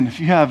If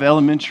you have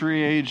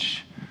elementary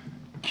age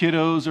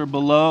kiddos or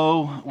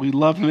below, we'd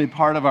love to be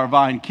part of our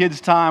Vine Kids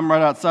time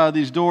right outside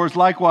these doors.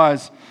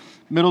 Likewise,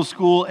 middle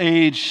school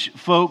age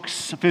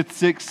folks, 5th,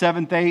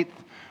 6th, 7th, 8th,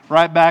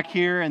 right back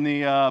here in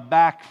the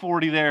back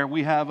 40 there,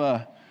 we have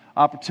a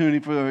opportunity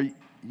for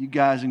you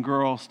guys and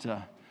girls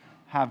to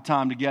have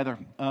time together.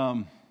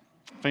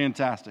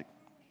 Fantastic.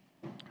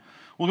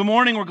 Well, good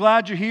morning. We're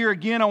glad you're here.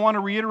 Again, I want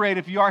to reiterate,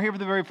 if you are here for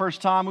the very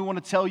first time, we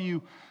want to tell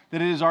you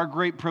that it is our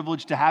great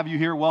privilege to have you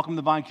here. Welcome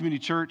to Vine Community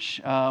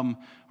Church.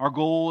 Our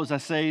goal, as I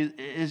say,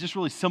 is just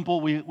really simple.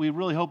 We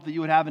really hope that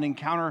you would have an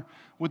encounter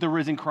with the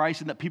risen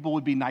Christ and that people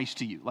would be nice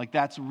to you. Like,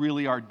 that's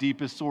really our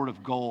deepest sort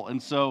of goal.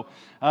 And so,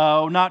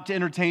 not to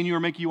entertain you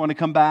or make you want to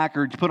come back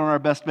or to put on our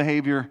best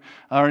behavior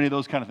or any of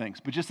those kind of things,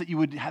 but just that you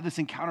would have this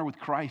encounter with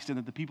Christ and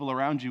that the people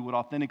around you would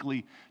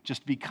authentically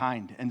just be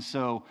kind. And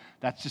so,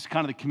 that's just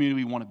kind of the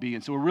community we want to be.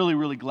 And so, we're really,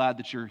 really glad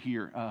that you're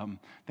here.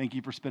 Thank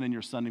you for spending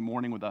your Sunday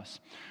morning with us.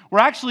 We're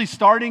actually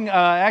starting,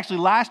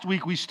 last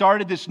week we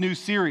started this new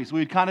series. We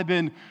had kind of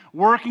been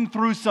working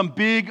through some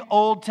big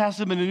Old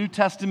Testament and New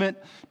Testament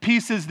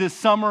pieces this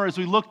summer as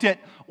we looked at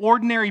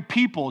ordinary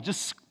people,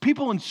 just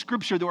people in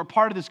Scripture that were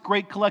part of this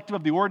great collective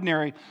of the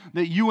ordinary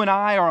that you and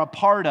I are a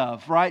part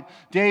of, right?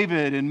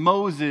 David and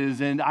Moses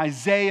and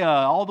Isaiah,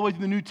 all the way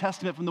through the New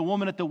Testament, from the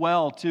woman at the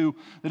well to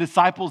the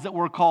disciples that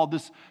were called,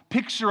 this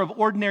picture of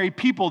ordinary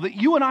people that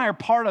you and I are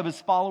part of as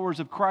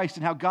followers of Christ,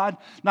 and how God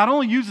not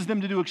only uses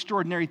them to do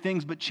extraordinary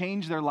things, but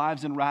change their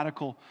lives in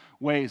radical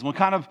ways. We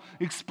kind of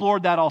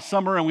explored that all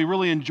summer, and we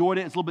really enjoyed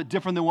it. It's a little bit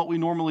different than what we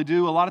normally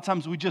do. A lot of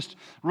times we just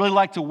really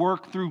like to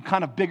work through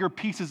kind of bigger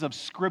pieces of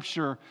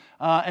Scripture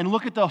and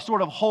look at the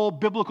sort of whole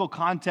biblical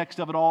context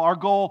of it all. Our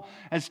goal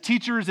as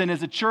teachers and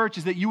as a church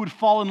is that you would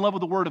fall in love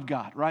with the Word of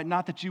God, right?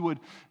 Not that you would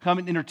come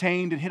and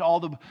entertained and hit all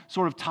the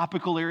sort of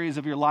topical areas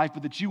of your life,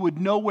 but that you would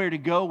know where to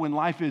go when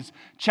life is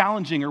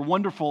challenging or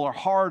wonderful or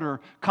hard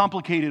or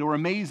complicated or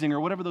amazing or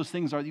whatever those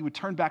things are. That you would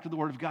turn back to the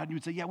Word of God and you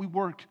would say, yeah, we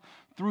worked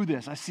through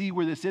this. I see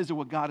where this is or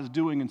what God is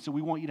doing, and so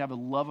we want you to have a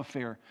love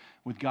affair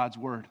with God's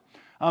Word.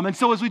 And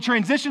so as we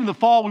transition to the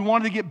fall, we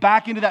wanted to get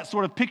back into that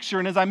sort of picture.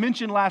 And as I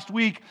mentioned last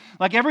week,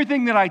 like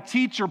everything that I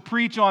teach or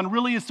preach on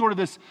really is sort of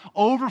this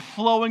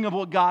overflowing of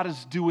what God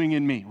is doing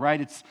in me,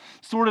 right? It's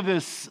sort of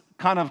this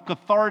kind of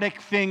cathartic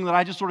thing that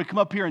I just sort of come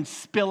up here and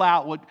spill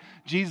out what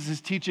Jesus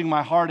is teaching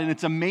my heart. And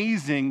it's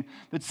amazing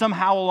that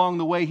somehow along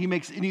the way, he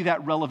makes any of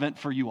that relevant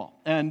for you all.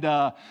 And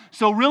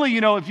so really,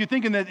 if you're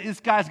thinking that this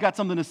guy's got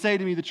something to say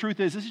to me, the truth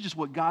is this is just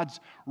what God's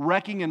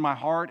wrecking in my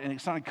heart. And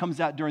it sort of comes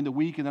out during the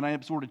week. And then I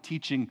end up sort of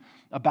teaching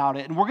about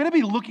it. And we're going to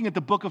be looking at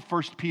the book of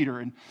 1 Peter.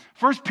 And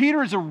 1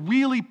 Peter is a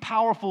really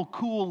powerful,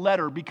 cool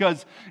letter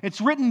because it's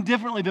written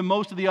differently than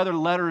most of the other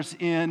letters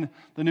in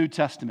the New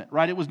Testament,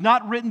 right? It was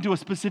not written to a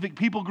specific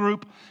people group,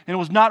 and it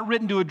was not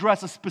written to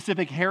address a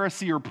specific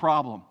heresy or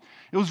problem.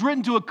 It was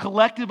written to a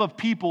collective of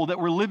people that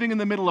were living in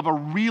the middle of a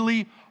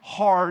really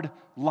hard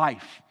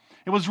life.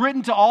 It was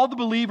written to all the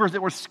believers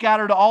that were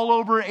scattered all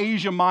over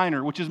Asia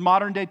Minor, which is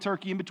modern-day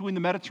Turkey, in between the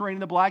Mediterranean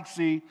and the Black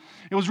Sea.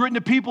 It was written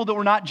to people that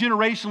were not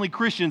generationally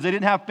Christians. They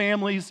didn't have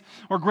families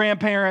or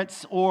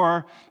grandparents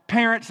or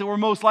parents that were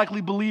most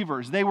likely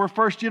believers. They were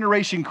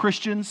first-generation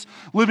Christians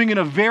living in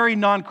a very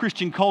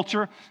non-Christian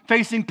culture,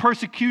 facing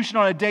persecution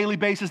on a daily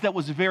basis that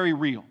was very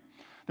real.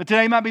 That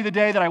today might be the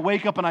day that I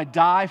wake up and I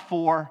die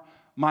for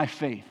my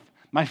faith.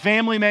 My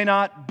family may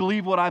not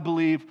believe what I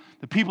believe.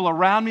 The people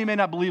around me may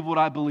not believe what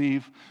I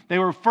believe. They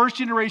were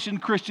first-generation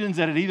Christians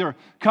that had either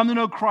come to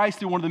know Christ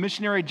through one of the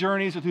missionary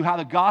journeys or through how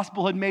the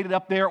gospel had made it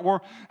up there,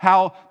 or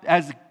how,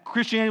 as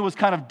Christianity was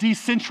kind of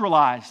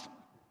decentralized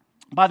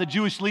by the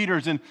Jewish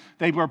leaders, and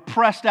they were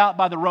pressed out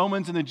by the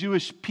Romans and the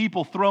Jewish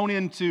people, thrown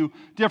into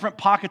different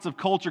pockets of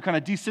culture, kind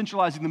of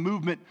decentralizing the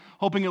movement,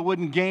 hoping it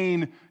wouldn't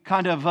gain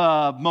kind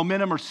of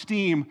momentum or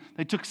steam.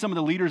 They took some of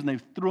the leaders and they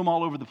threw them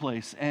all over the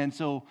place. And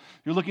so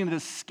you're looking at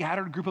this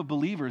scattered group of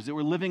believers that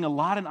were living a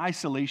lot in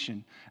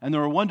isolation, and they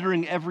were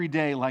wondering every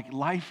day, like,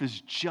 life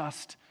is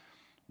just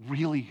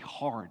really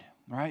hard,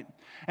 right?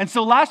 And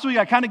so last week,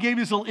 I kind of gave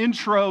you this little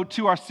intro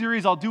to our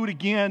series. I'll do it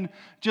again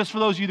just for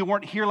those of you that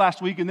weren't here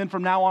last week, and then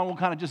from now on, we'll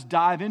kind of just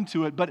dive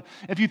into it. But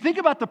if you think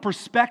about the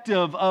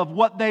perspective of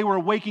what they were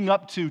waking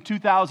up to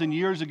 2,000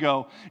 years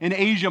ago in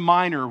Asia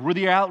Minor, where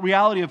the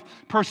reality of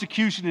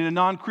persecution in a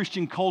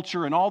non-Christian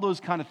culture and all those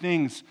kind of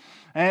things,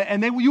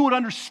 and then you would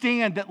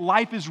understand that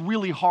life is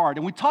really hard.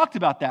 And we talked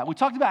about that. We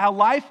talked about how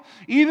life,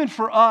 even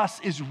for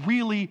us, is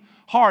really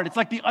hard. It's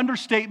like the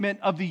understatement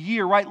of the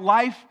year, right?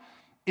 Life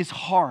is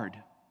hard.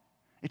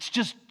 It's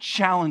just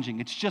challenging.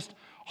 It's just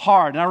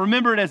hard. And I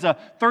remember it as a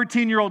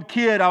 13-year-old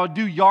kid, I would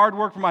do yard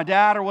work for my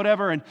dad or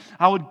whatever, and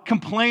I would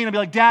complain and be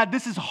like, Dad,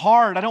 this is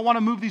hard. I don't want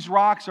to move these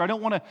rocks, or I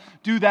don't want to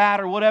do that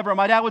or whatever. And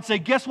my dad would say,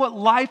 guess what?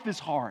 Life is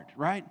hard,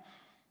 right?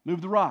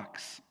 Move the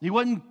rocks. He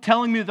wasn't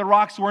telling me that the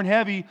rocks weren't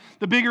heavy.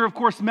 The bigger, of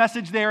course,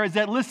 message there is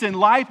that, listen,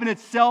 life in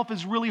itself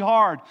is really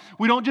hard.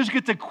 We don't just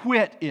get to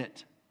quit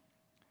it.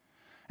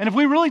 And if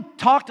we really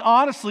talked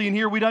honestly in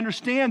here, we'd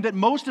understand that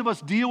most of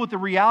us deal with the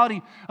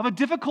reality of a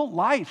difficult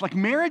life. Like,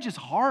 marriage is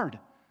hard.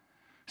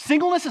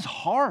 Singleness is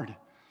hard.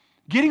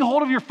 Getting a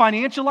hold of your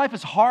financial life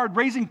is hard.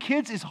 Raising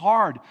kids is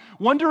hard.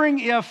 Wondering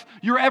if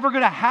you're ever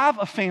going to have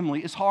a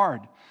family is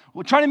hard.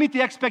 Well, trying to meet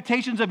the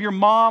expectations of your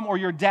mom or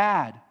your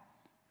dad,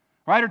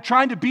 right? Or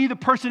trying to be the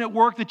person at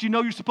work that you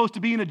know you're supposed to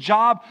be in a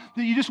job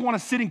that you just want to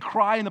sit and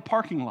cry in the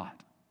parking lot.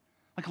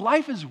 Like,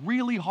 life is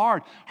really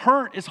hard.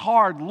 Hurt is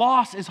hard.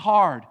 Loss is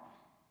hard.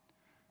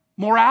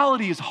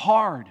 Morality is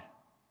hard.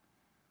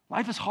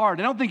 Life is hard.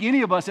 I don't think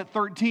any of us at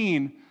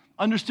 13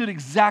 understood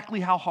exactly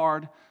how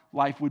hard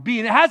life would be.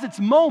 And it has its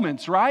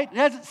moments, right? It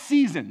has its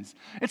seasons.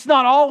 It's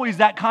not always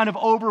that kind of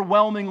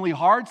overwhelmingly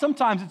hard.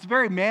 Sometimes it's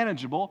very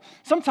manageable.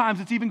 Sometimes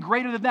it's even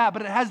greater than that.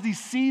 But it has these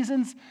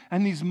seasons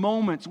and these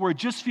moments where it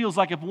just feels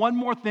like if one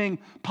more thing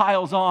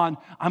piles on,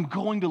 I'm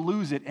going to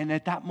lose it. And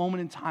at that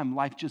moment in time,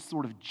 life just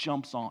sort of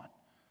jumps on.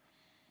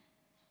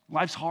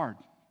 Life's hard.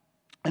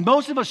 And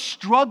most of us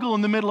struggle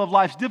in the middle of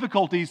life's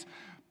difficulties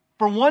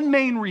for one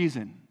main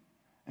reason.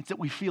 It's that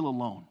we feel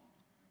alone.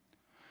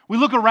 We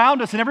look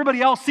around us and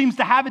everybody else seems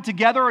to have it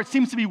together, or it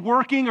seems to be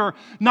working or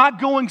not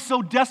going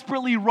so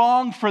desperately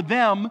wrong for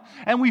them,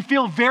 and we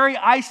feel very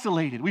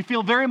isolated. We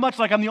feel very much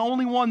like I'm the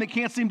only one that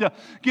can't seem to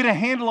get a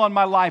handle on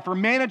my life or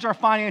manage our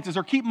finances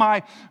or keep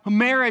my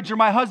marriage or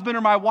my husband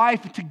or my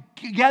wife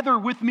together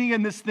with me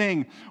in this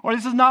thing. Or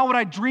this is not what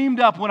I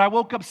dreamed up when I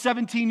woke up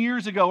 17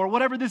 years ago, or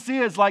whatever this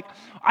is. Like,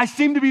 I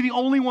seem to be the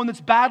only one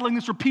that's battling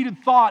this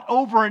repeated thought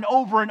over and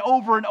over and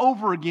over and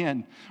over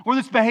again, or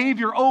this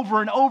behavior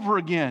over and over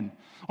again.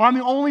 Or I'm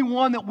the only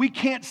one that we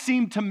can't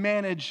seem to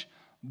manage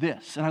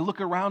this. And I look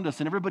around us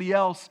and everybody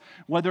else,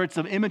 whether it's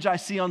an image I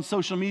see on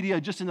social media,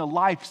 just in their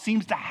life,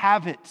 seems to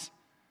have it.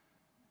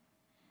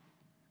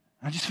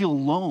 I just feel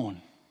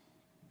alone.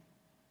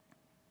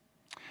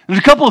 There's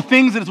a couple of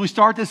things that as we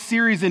start this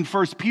series in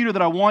 1 Peter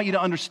that I want you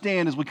to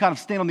understand as we kind of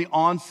stand on the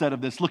onset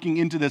of this, looking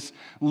into this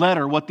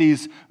letter, what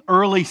these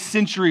first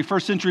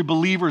century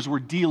believers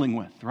were dealing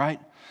with, right?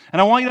 And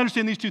I want you to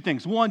understand these two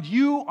things. One,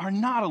 you are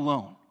not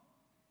alone.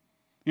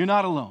 You're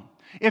not alone.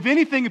 If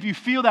anything, if you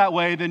feel that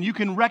way, then you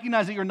can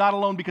recognize that you're not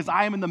alone, because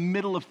I am in the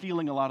middle of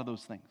feeling a lot of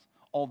those things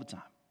all the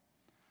time.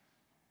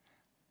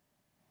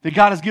 That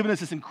God has given us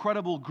this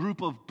incredible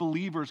group of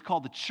believers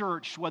called the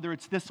church, whether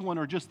it's this one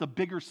or just the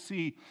bigger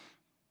C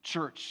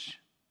church,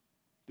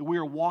 that we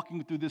are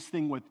walking through this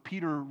thing with.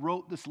 Peter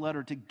wrote this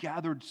letter to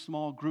gathered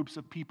small groups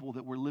of people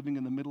that were living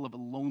in the middle of a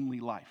lonely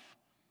life.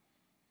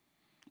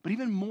 But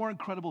even more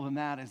incredible than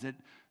that is that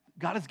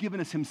God has given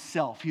us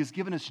himself. He has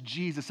given us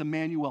Jesus,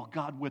 Emmanuel,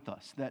 God with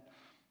us, that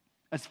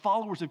as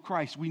followers of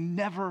Christ, we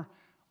never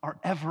are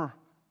ever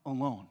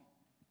alone.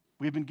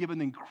 We have been given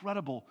the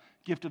incredible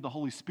gift of the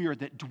Holy Spirit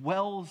that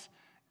dwells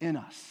in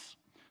us.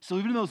 So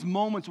even in those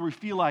moments where we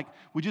feel like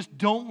we just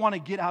don't want to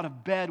get out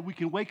of bed, we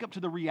can wake up to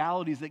the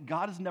realities that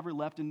God has never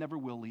left and never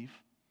will leave.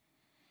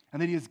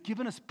 And that he has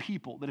given us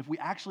people that if we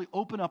actually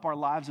open up our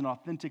lives in an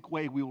authentic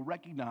way, we will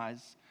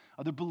recognize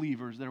other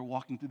believers that are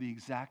walking through the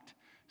exact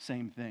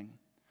same thing.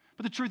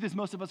 But the truth is,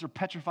 most of us are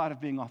petrified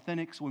of being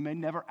authentic, so we may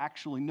never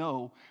actually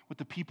know what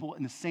the people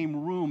in the same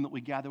room that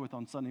we gather with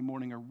on Sunday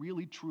morning are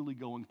really, truly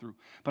going through.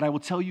 But I will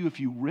tell you, if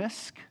you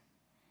risk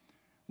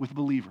with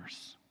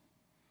believers,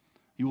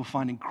 you will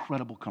find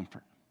incredible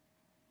comfort.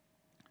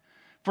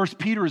 1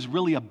 Peter is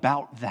really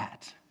about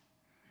that.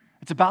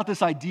 It's about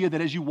this idea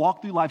that as you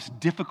walk through life's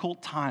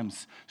difficult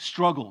times,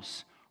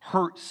 struggles,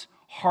 hurts,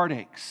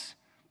 heartaches,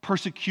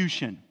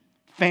 persecution,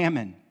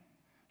 famine,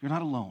 you're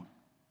not alone.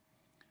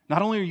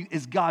 Not only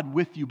is God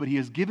with you, but he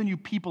has given you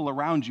people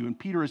around you, and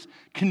Peter is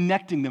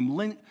connecting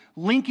them,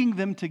 linking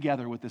them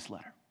together with this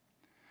letter.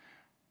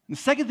 And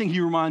the second thing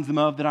he reminds them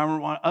of that I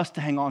want us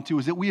to hang on to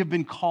is that we have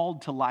been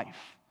called to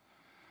life.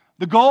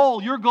 The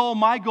goal, your goal,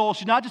 my goal,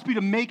 should not just be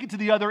to make it to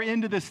the other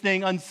end of this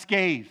thing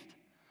unscathed,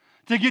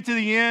 to get to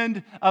the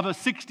end of a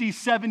 60,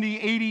 70,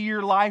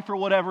 80-year life or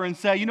whatever and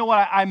say, you know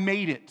what, I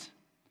made it.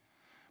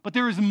 But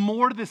there is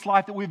more to this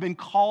life that we've been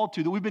called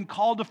to, that we've been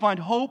called to find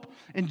hope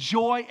and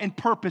joy and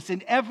purpose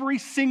in every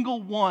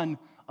single one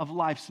of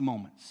life's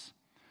moments.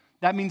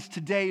 That means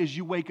today, as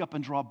you wake up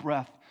and draw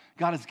breath,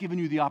 God has given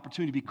you the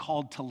opportunity to be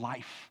called to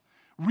life.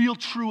 Real,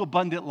 true,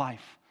 abundant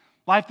life.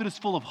 Life that is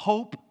full of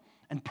hope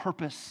and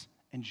purpose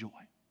and joy.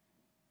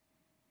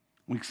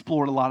 We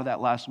explored a lot of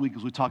that last week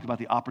as we talked about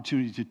the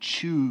opportunity to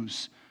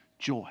choose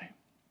joy.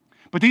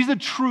 But these are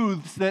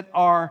truths that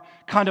are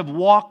kind of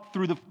walked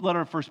through the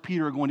letter of 1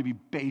 Peter are going to be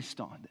based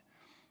on.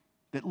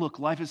 That look,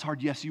 life is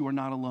hard. Yes, you are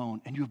not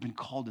alone. And you have been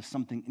called to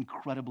something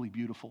incredibly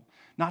beautiful.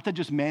 Not to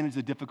just manage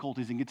the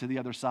difficulties and get to the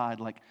other side,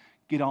 like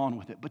get on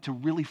with it, but to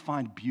really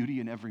find beauty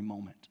in every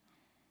moment.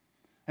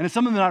 And it's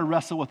something that I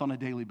wrestle with on a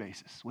daily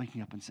basis.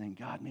 Waking up and saying,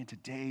 God, man,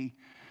 today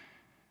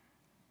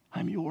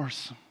I'm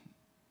yours.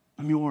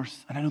 I'm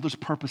yours. And I know there's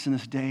purpose in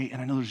this day.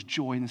 And I know there's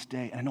joy in this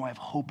day. And I know I have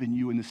hope in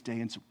you in this day.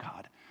 And so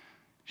God,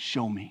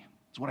 show me.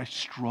 It's what I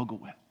struggle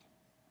with.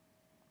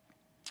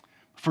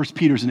 1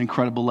 Peter is an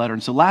incredible letter.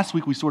 And so last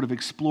week we sort of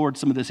explored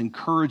some of this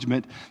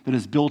encouragement that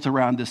is built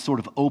around this sort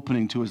of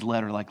opening to his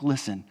letter. Like,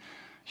 listen,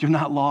 You're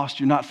not lost.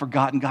 You're not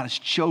forgotten. God has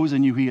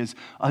chosen you. He has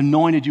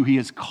anointed you. He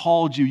has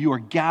called you. You are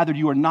gathered.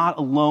 You are not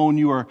alone.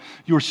 You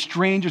are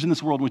strangers in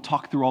this world. And we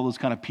talked through all those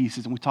kind of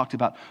pieces, and we talked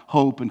about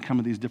hope and some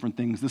of these different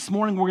things. This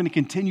morning, we're going to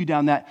continue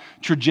down that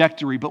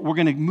trajectory, but we're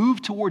going to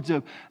move towards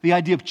the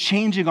idea of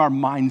changing our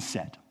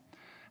mindset.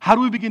 How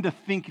do we begin to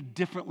think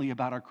differently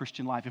about our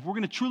Christian life? If we're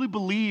going to truly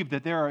believe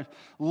that there are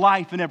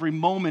life in every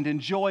moment, and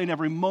joy in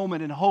every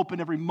moment, and hope in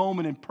every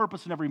moment, and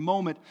purpose in every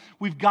moment,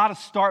 we've got to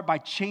start by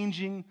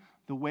changing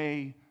the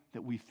way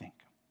that we think.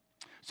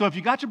 So if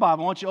you got your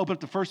Bible, I want you to open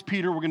up to 1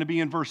 Peter. We're going to be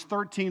in verse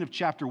 13 of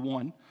chapter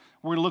 1.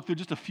 We're going to look through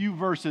just a few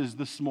verses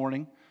this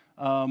morning,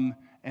 and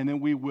then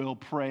we will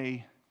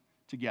pray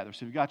together.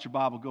 So if you got your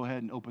Bible, go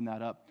ahead and open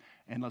that up,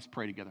 and let's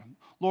pray together.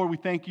 Lord, we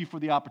thank you for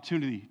the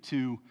opportunity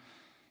to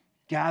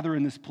gather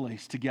in this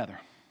place together.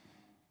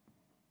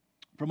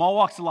 From all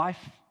walks of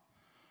life,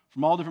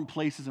 from all different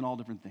places and all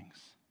different things.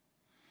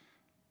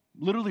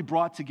 Literally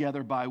brought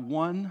together by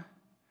one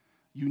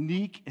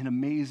unique and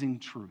amazing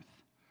truth,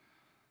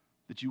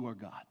 that you are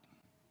God.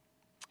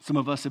 Some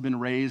of us have been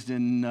raised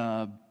in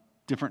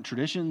different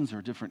traditions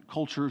or different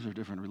cultures or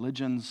different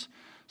religions.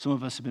 Some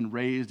of us have been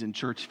raised in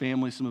church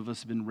families. Some of us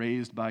have been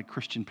raised by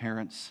Christian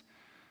parents.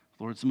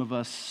 Lord, some of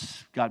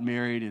us got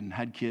married and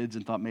had kids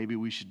and thought maybe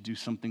we should do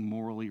something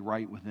morally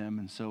right with them.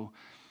 And so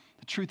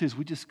the truth is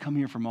we just come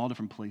here from all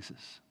different places.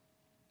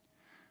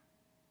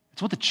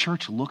 It's what the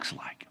church looks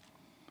like.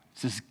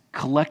 It's this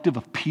collective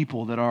of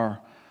people that are,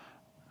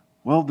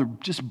 well, they're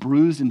just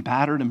bruised and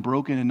battered and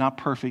broken and not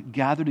perfect,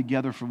 gathered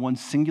together for one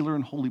singular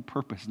and holy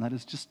purpose, and that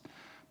is just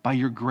by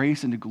your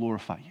grace and to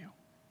glorify you.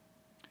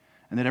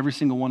 And that every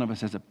single one of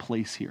us has a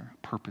place here,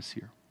 a purpose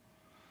here.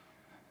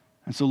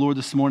 And so, Lord,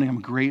 this morning I'm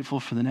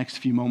grateful for the next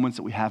few moments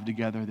that we have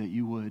together, that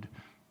you would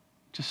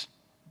just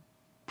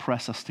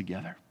press us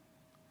together.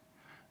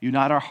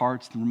 Unite our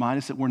hearts and remind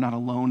us that we're not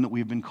alone, that we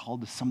have been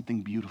called to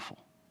something beautiful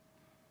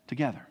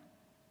together.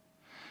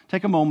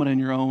 Take a moment in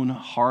your own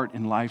heart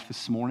and life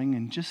this morning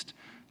and just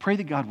pray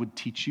that God would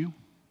teach you.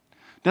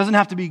 It doesn't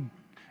have to be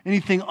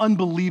anything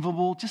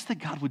unbelievable, just that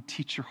God would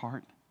teach your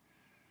heart.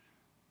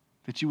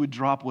 That you would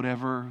drop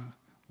whatever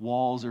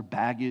walls or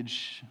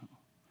baggage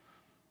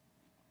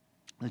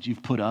that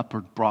you've put up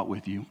or brought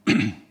with you.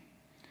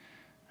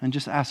 And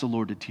just ask the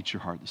Lord to teach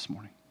your heart this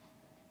morning.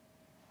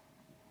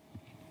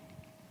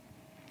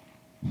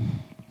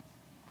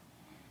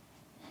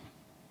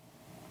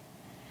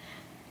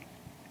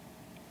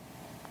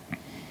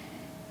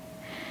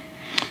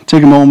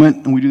 Take a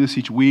moment, and we do this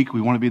each week.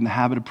 We want to be in the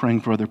habit of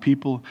praying for other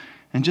people,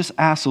 and just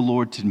ask the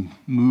Lord to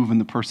move in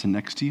the person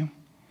next to you.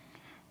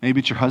 Maybe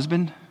it's your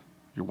husband,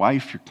 your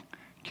wife, your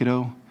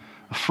kiddo,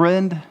 a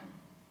friend, a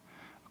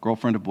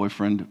girlfriend, a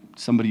boyfriend,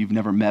 somebody you've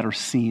never met or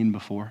seen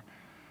before.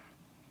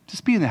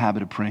 Just be in the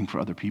habit of praying for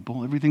other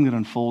people. Everything that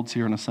unfolds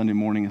here on a Sunday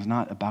morning is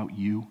not about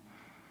you.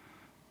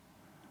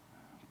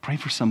 Pray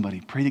for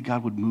somebody. Pray that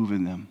God would move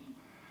in them.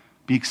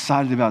 Be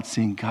excited about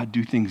seeing God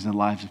do things in the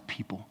lives of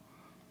people.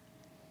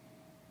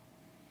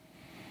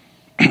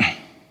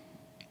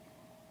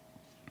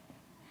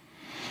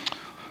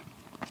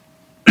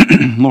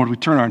 Lord, we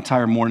turn our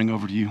entire morning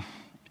over to you.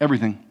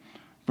 Everything.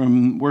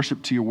 From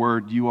worship to your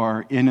word, you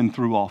are in and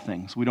through all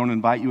things. We don't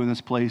invite you in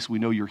this place. We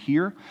know you're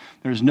here.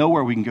 There's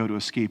nowhere we can go to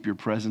escape your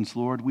presence,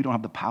 Lord. We don't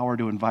have the power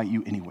to invite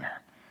you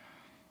anywhere.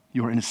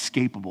 You are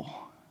inescapable.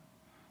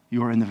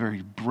 You are in the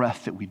very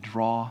breath that we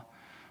draw.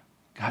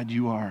 God,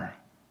 you are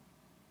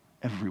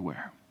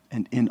everywhere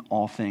and in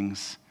all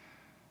things,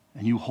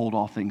 and you hold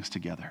all things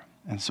together.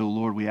 And so,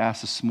 Lord, we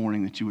ask this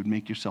morning that you would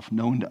make yourself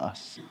known to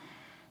us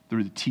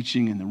through the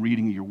teaching and the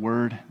reading of your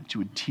word, that you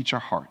would teach our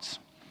hearts.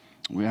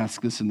 We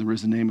ask this in the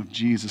risen name of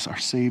Jesus, our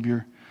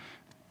Savior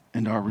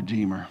and our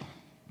Redeemer.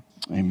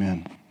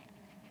 Amen.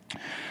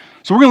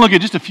 So we're going to look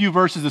at just a few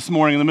verses this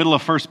morning in the middle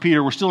of 1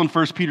 Peter. We're still in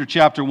 1 Peter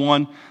chapter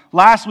 1.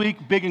 Last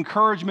week, big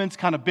encouragements,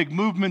 kind of big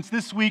movements.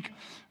 This week,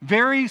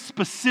 very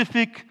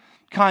specific,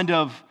 kind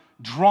of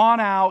drawn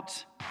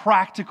out,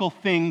 practical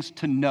things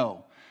to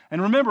know.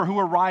 And remember who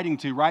we're writing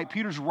to, right?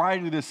 Peter's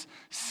writing to this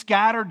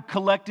scattered,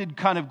 collected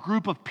kind of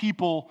group of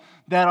people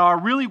that are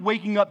really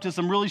waking up to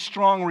some really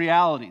strong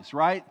realities,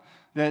 right?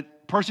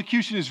 That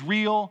persecution is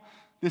real.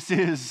 This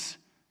is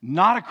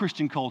not a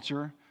Christian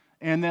culture.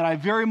 And that I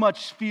very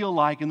much feel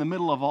like in the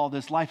middle of all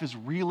this, life is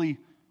really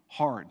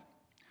hard.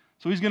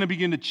 So he's going to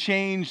begin to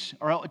change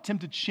or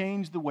attempt to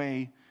change the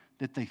way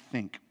that they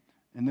think.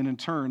 And then in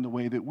turn, the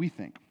way that we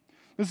think.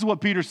 This is what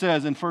Peter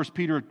says in 1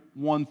 Peter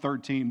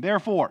 1:13.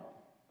 Therefore,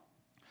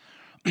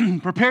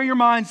 prepare your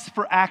minds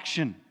for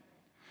action.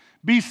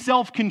 Be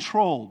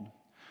self-controlled.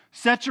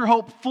 Set your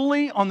hope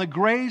fully on the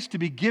grace to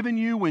be given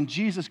you when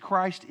Jesus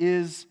Christ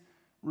is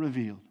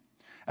revealed.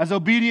 As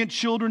obedient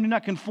children, do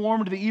not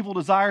conform to the evil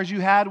desires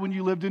you had when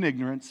you lived in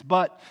ignorance,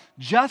 but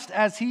just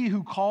as he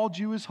who called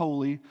you is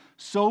holy,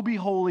 so be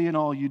holy in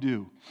all you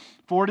do.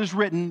 For it is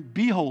written,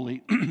 be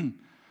holy,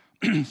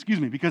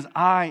 because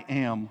I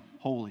am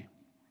holy.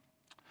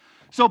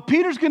 So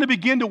Peter's going to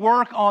begin to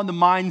work on the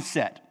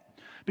mindset.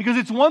 Because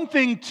it's one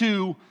thing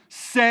to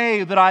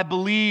say that I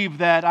believe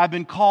that I've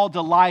been called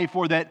to life,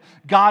 or that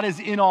God is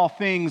in all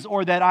things,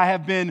 or that I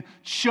have been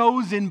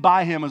chosen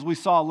by Him, as we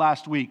saw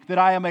last week, that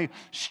I am a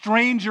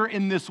stranger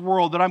in this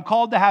world, that I'm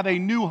called to have a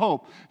new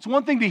hope. It's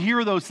one thing to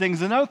hear those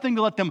things, another thing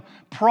to let them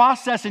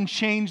process and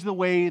change the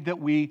way that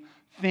we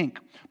think.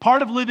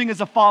 Part of living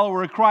as a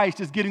follower of Christ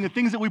is getting the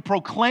things that we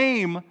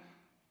proclaim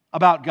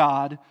about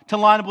God to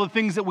line up with the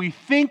things that we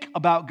think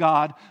about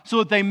God so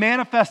that they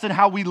manifest in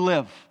how we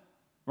live.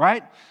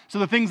 Right? So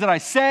the things that I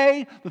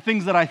say, the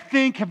things that I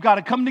think have got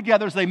to come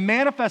together as they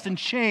manifest and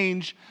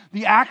change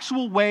the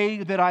actual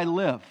way that I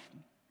live.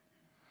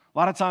 A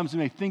lot of times we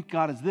may think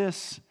God is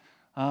this.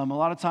 A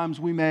lot of times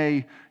we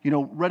may,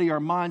 ready our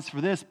minds for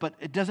this, but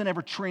it doesn't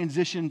ever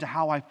transition to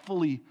how I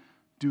fully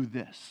do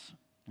this.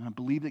 And I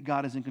believe that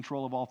God is in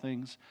control of all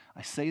things.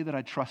 I say that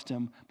I trust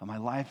Him, but my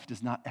life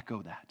does not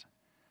echo that.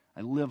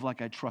 I live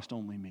like I trust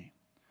only me.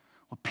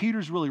 What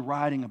Peter's really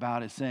writing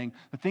about is saying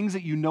the things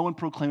that you know and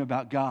proclaim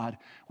about God,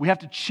 we have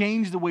to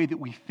change the way that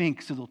we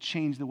think so they'll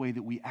change the way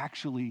that we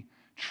actually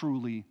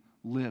truly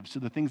live. So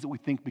the things that we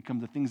think become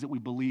the things that we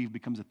believe,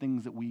 becomes the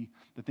things that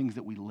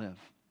we live.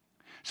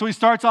 So he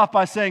starts off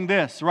by saying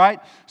this,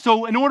 right?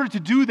 So in order to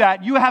do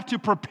that, you have to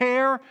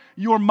prepare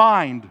your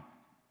mind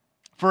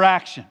for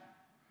action.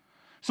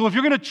 So if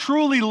you're going to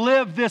truly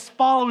live this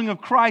following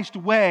of Christ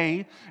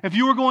way, if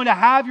you are going to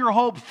have your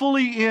hope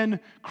fully in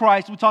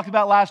Christ, we talked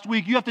about last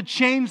week, you have to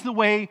change the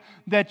way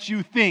that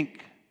you think.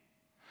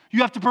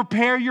 You have to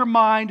prepare your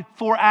mind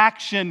for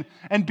action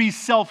and be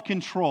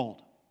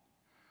self-controlled.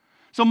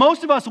 So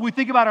most of us, when we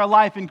think about our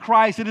life in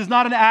Christ, it is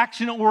not an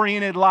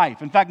action-oriented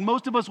life. In fact,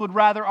 most of us would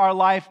rather our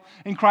life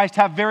in Christ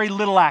have very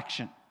little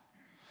action.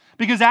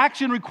 Because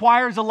action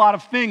requires a lot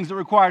of things. It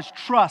requires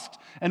trust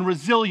and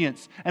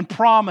resilience and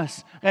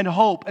promise and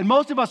hope. And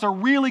most of us are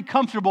really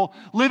comfortable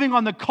living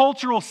on the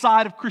cultural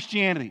side of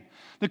Christianity.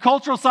 The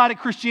cultural side of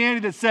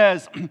Christianity that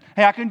says,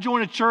 hey, I can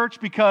join a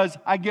church because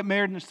I get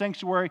married in a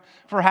sanctuary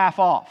for half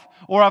off.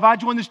 Or if I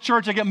join this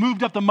church, I get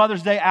moved up the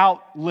Mother's Day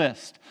out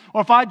list.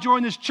 Or if I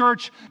join this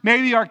church,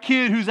 maybe our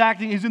kid who's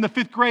in the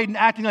 5th grade and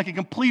acting like a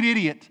complete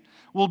idiot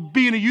will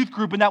be in a youth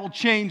group and that will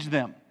change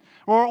them.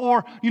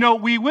 Or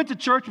we went to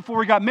church before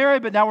we got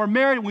married, but now we're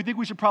married and we think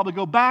we should probably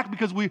go back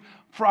because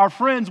for our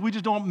friends, we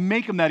just don't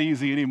make them that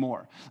easy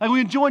anymore. Like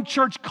we enjoy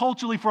church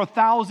culturally for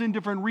 1,000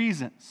 different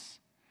reasons.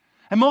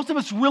 And most of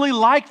us really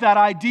like that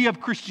idea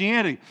of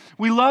Christianity.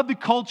 We love the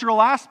cultural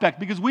aspect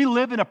because we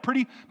live in a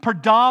pretty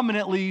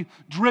predominantly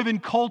driven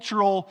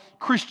cultural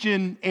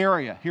Christian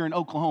area here in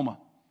Oklahoma,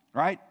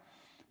 right?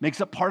 Makes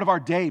up part of our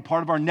day,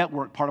 part of our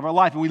network, part of our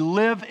life. And we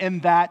live in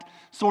that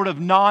sort of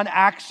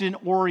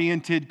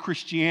non-action-oriented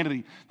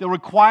Christianity that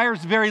requires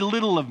very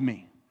little of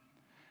me.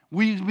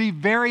 We'd be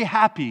very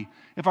happy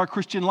if our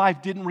Christian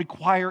life didn't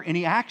require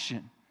any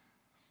action.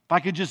 If I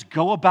could just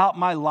go about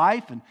my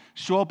life and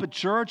show up at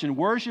church and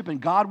worship and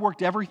God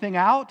worked everything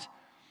out.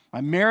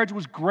 My marriage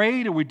was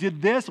great and we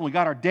did this and we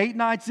got our date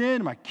nights in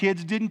and my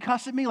kids didn't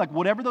cuss at me, like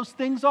whatever those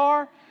things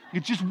are,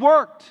 it just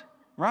worked,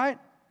 right?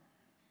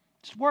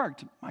 Just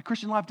worked. My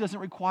Christian life doesn't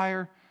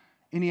require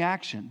any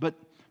action. But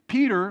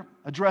Peter,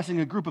 addressing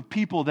a group of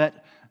people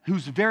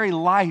whose very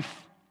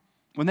life,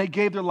 when they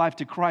gave their life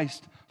to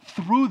Christ,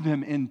 threw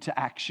them into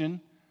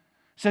action,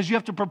 says you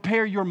have to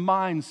prepare your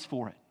minds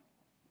for it.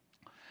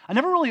 I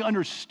never really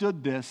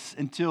understood this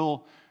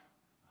until,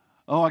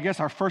 I guess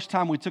our first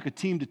time we took a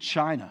team to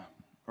China,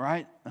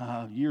 right?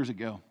 Years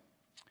ago.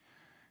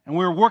 And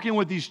we were working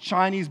with these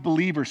Chinese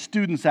believers,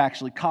 students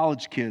actually,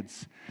 college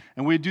kids.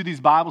 And we'd do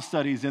these Bible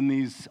studies in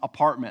these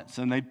apartments.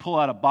 And they'd pull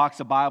out a box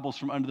of Bibles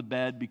from under the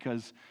bed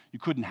because you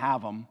couldn't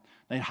have them.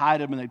 They'd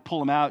hide them and they'd pull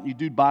them out and you'd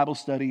do Bible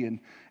study.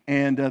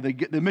 And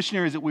the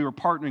missionaries that we were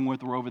partnering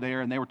with were over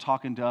there and they were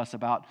talking to us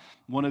about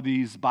one of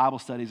these Bible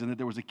studies and that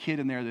there was a kid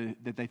in there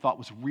that they thought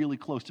was really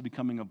close to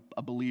becoming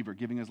a believer,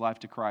 giving his life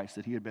to Christ,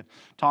 that he had been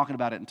talking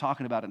about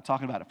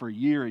it for a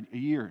year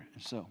or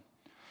so.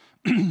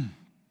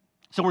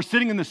 So we're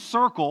sitting in this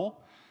circle,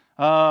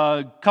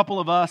 a couple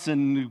of us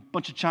and a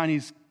bunch of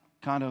Chinese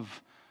kind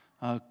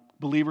of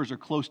believers or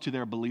close to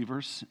their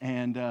believers.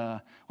 And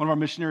one of our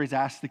missionaries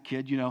asked the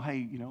kid,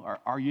 hey,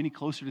 are you any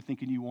closer to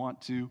thinking you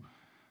want to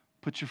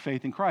put your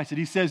faith in Christ? And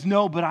he says,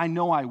 no, but I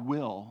know I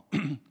will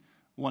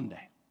one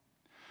day.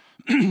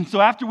 So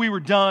after we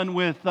were done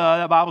with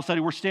that Bible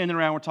study, we're standing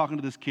around, we're talking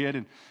to this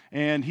kid,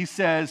 and he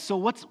says, so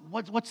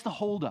what's the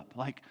holdup?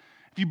 Like,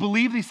 if you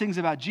believe these things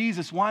about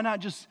Jesus, why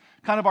not just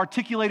kind of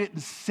articulate it and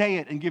say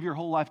it and give your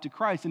whole life to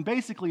Christ? And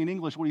basically in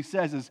English, what he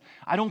says is,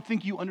 I don't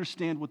think you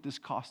understand what this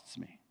costs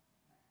me.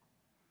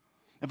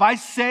 If I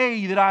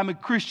say that I'm a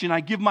Christian, I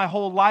give my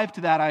whole life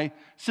to that, I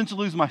essentially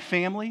lose my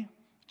family,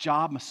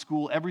 job, my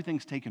school,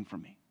 everything's taken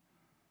from me.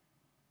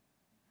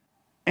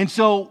 And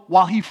so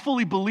while he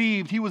fully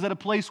believed, he was at a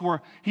place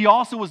where he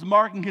also was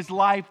marking his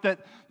life that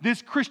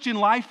this Christian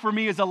life for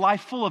me is a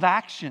life full of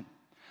action.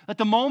 That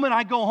the moment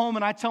I go home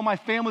and I tell my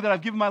family that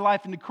I've given my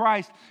life into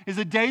Christ is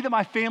a day that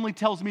my family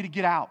tells me to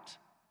get out.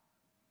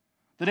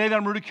 The day that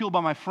I'm ridiculed by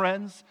my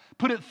friends,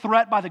 put at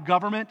threat by the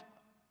government,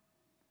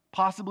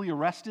 possibly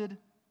arrested.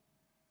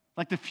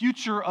 Like the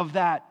future of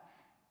that,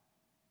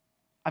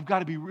 I've got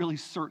to be really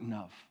certain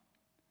of.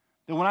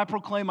 That when I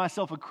proclaim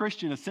myself a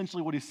Christian,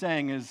 essentially what he's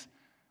saying is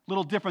a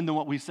little different than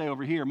what we say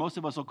over here. Most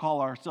of us will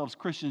call ourselves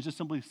Christians just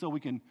simply so we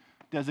can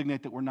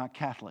designate that we're not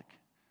Catholic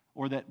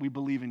or that we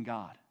believe in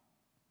God.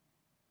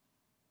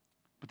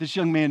 But this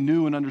young man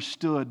knew and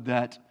understood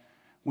that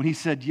when he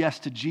said yes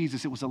to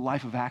Jesus, it was a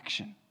life of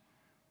action.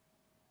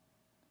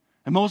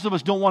 And most of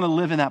us don't want to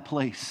live in that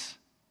place.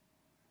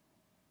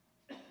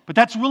 But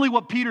that's really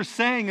what Peter's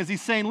saying, is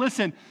he's saying,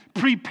 listen,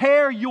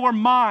 prepare your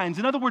minds.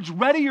 In other words,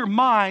 ready your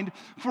mind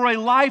for a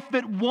life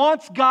that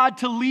wants God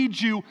to lead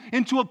you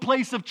into a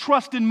place of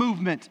trust and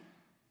movement.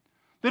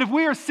 That if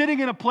we are sitting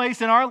in a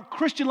place and our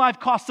Christian life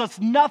costs us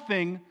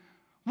nothing,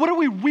 what are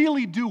we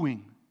really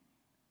doing?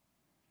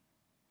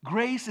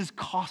 Grace is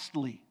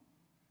costly.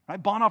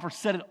 Right? Bonhoeffer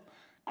said it.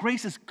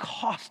 Grace is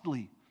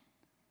costly.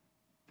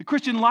 The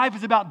Christian life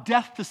is about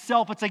death to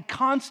self. It's a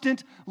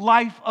constant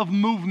life of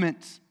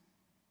movement.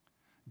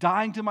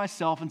 Dying to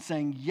myself and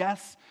saying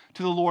yes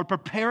to the Lord,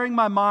 preparing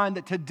my mind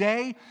that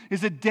today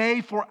is a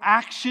day for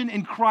action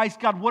in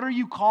Christ. God, what are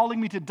you calling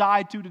me to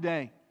die to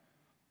today?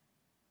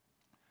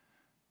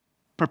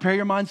 Prepare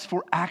your minds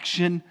for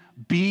action.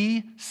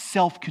 Be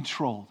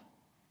self-controlled.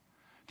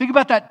 Think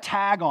about that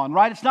tag on,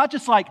 right? It's not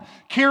just like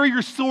carry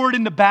your sword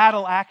into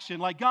battle action.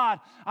 Like,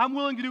 God, I'm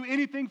willing to do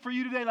anything for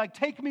you today. Like,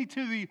 take me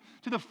to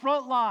the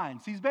front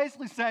lines. He's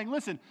basically saying,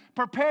 listen,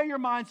 prepare your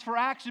minds for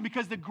action,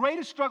 because the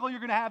greatest struggle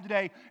you're going to have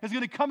today is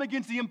going to come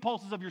against the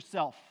impulses of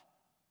yourself.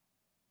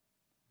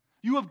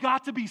 You have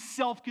got to be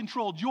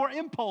self-controlled. Your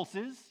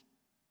impulses,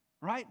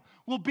 right,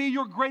 will be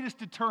your greatest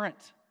deterrent.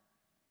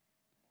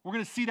 We're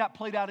going to see that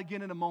played out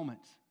again in a moment.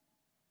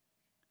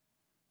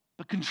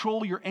 But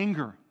control your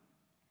anger,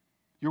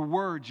 your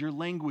words, your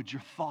language,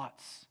 your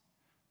thoughts.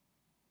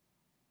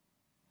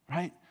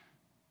 Right?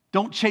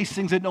 Don't chase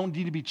things that don't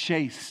need to be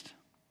chased.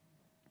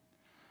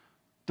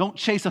 Don't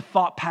chase a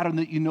thought pattern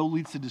that you know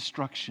leads to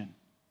destruction.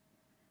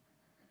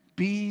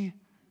 Be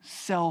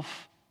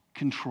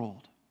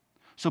self-controlled.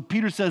 So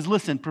Peter says,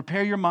 listen,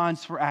 prepare your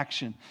minds for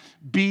action.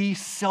 Be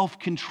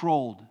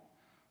self-controlled.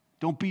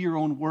 Don't be your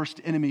own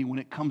worst enemy when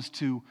it comes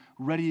to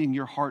readying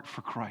your heart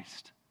for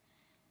Christ.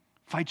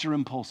 Fight your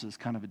impulses,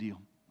 kind of a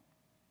deal.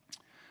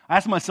 I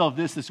asked myself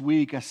this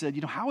week. I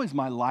said, how is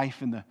my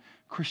life in the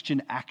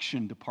Christian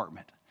action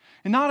department?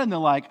 And not in the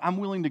I'm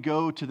willing to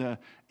go to the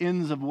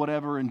ends of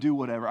whatever and do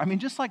whatever. I mean,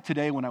 just like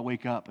today when I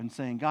wake up and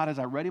saying, God, as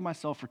I ready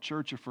myself for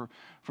church or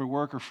for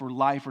work or for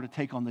life or to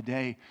take on the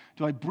day,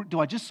 do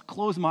I just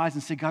close my eyes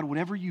and say, God,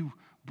 whatever you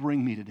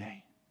bring me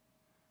today,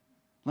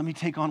 let me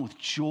take on with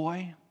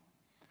joy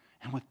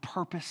and with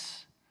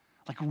purpose.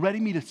 Ready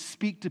me to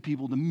speak to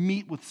people, to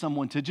meet with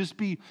someone, to just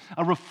be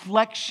a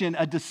reflection,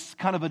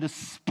 kind of a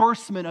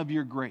disbursement of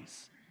your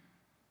grace.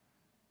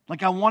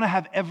 I want to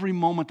have every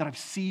moment that I've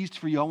seized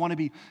for you. I want to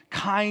be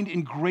kind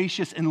and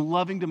gracious and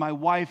loving to my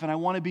wife, and I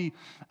want to be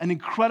an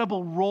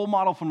incredible role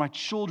model for my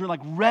children.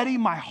 Ready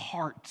my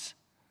heart.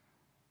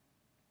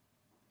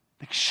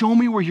 Show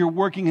me where you're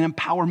working and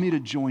empower me to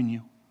join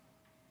you.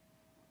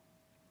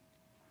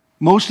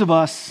 Most of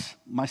us,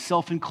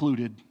 myself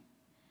included,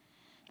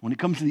 when it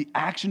comes to the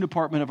action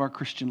department of our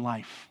Christian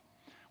life,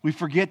 we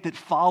forget that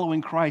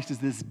following Christ is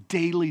this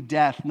daily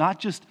death, not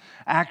just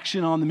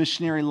action on the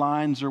missionary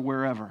lines or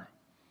wherever,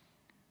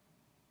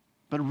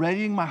 but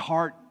readying my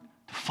heart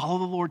to follow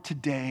the Lord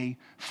today,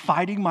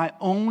 fighting my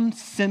own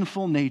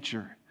sinful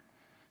nature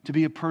to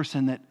be a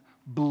person that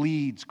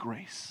bleeds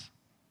grace.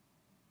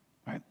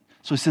 Right?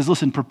 So he says,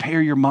 listen,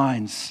 prepare your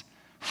minds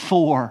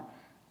for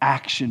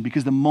action,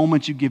 because the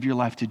moment you give your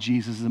life to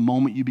Jesus is the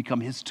moment you become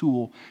his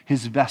tool,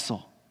 his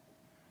vessel,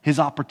 his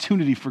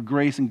opportunity for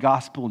grace and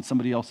gospel in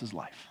somebody else's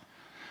life.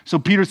 So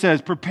Peter says,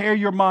 prepare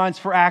your minds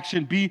for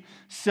action. Be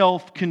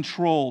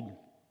self-controlled.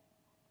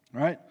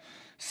 Right?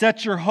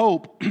 Set your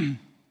hope. He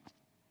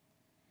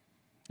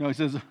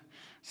says,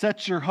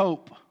 set your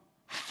hope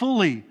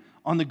fully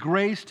on the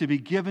grace to be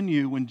given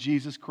you when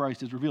Jesus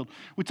Christ is revealed.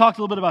 We talked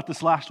a little bit about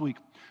this last week.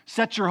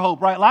 Set your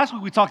hope, right? Last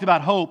week we talked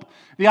about hope.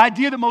 The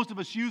idea that most of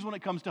us use when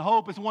it comes to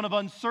hope is one of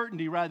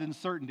uncertainty rather than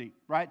certainty,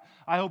 right?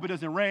 I hope it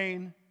doesn't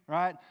rain,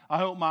 right? I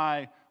hope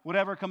my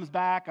whatever comes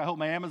back. I hope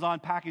my Amazon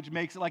package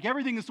makes it.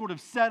 Everything is sort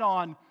of set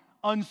on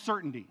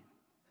uncertainty.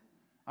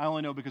 I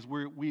only know because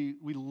we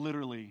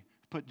literally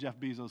put Jeff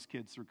Bezos'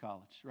 kids through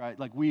college, right?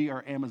 We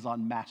are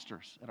Amazon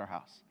masters at our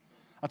house.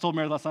 I told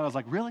Mary last night, I was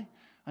like, really?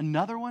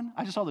 Another one?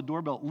 I just saw the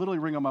doorbell literally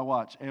ring on my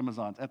watch.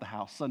 Amazon's at the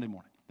house Sunday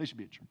morning. They should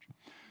be at church.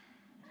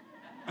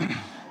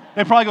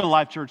 They probably go to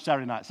Life Church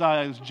Saturday night. So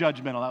I was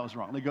judgmental. That was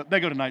wrong. They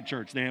go to night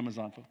church, the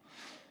Amazon folk.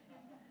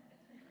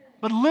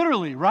 But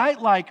literally, right?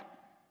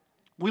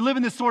 We live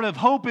in this sort of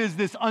hope is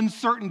this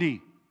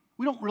uncertainty.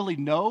 We don't really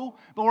know,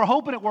 but we're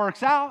hoping it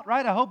works out,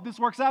 right? I hope this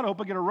works out. I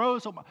hope I get a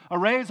raise.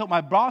 Hope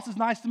my boss is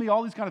nice to me,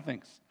 all these kind of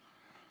things.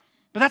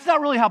 But that's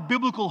not really how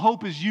biblical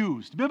hope is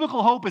used.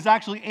 Biblical hope is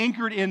actually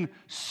anchored in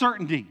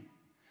certainty.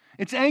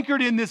 It's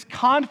anchored in this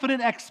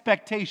confident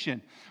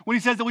expectation. When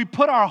he says that we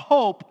put our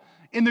hope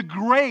in the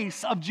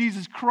grace of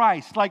Jesus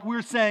Christ. Like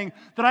we're saying,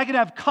 that I can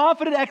have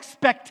confident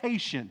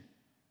expectation.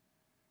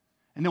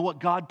 And that what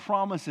God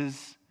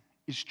promises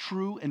is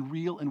true and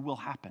real and will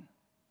happen.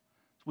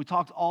 We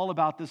talked all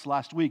about this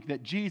last week,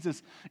 that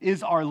Jesus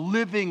is our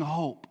living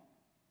hope.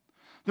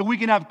 That we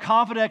can have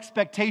confident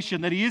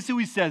expectation that He is who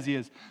He says He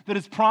is, that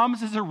His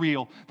promises are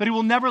real, that He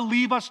will never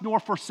leave us nor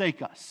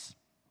forsake us.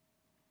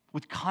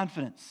 With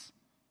confidence.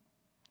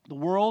 The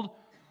world,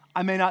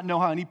 I may not know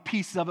how any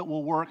piece of it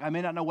will work. I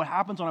may not know what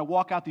happens when I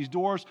walk out these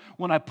doors,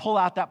 when I pull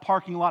out that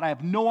parking lot. I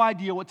have no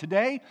idea what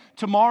today,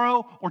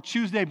 tomorrow, or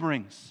Tuesday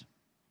brings.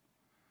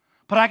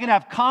 But I can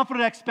have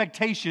confident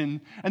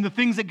expectation in the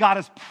things that God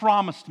has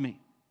promised me.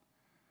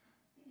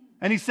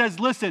 And He says,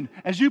 listen,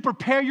 as you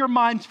prepare your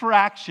minds for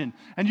action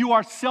and you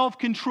are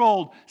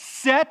self-controlled,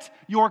 set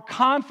your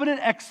confident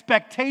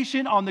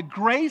expectation on the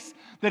grace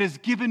that is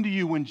given to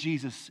you when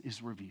Jesus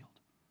is revealed.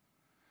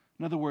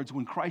 In other words,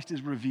 when Christ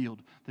is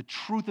revealed, the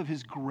truth of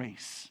His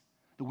grace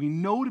that we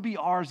know to be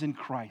ours in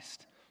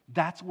Christ,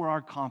 that's where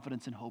our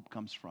confidence and hope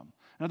comes from.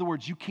 In other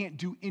words, you can't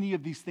do any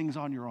of these things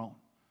on your own.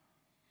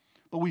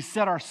 But we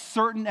set our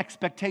certain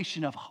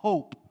expectation of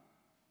hope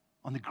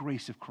on the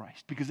grace of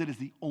Christ because it is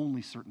the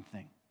only certain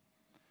thing.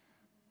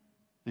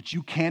 That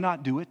you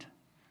cannot do it,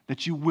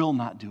 that you will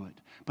not do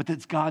it,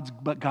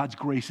 but God's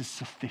grace is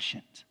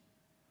sufficient.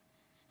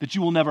 That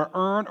you will never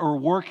earn or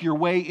work your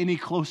way any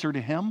closer to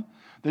Him.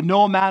 That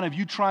no amount of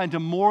you trying to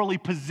morally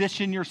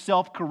position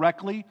yourself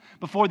correctly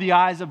before the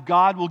eyes of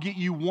God will get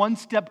you one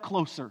step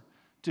closer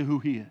to who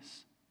He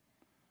is.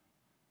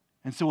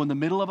 And so in the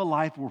middle of a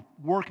life, we're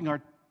working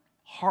our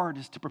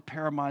hardest to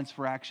prepare our minds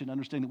for action,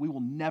 understanding that we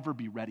will never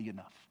be ready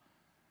enough.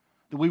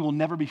 That we will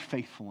never be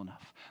faithful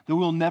enough. That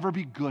we will never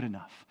be good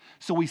enough.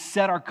 So we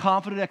set our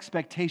confident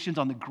expectations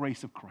on the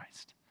grace of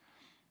Christ.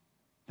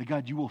 That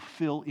God, you will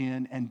fill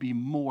in and be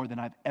more than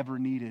I've ever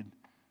needed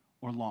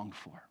or longed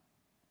for.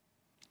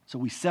 So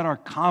we set our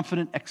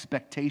confident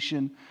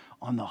expectation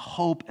on the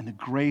hope and the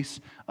grace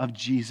of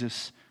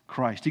Jesus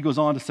Christ. He goes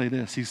on to say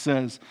this. He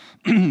says,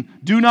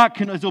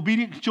 as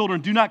obedient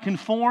children, do not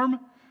conform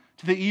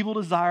to the evil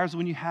desires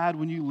when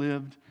you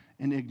lived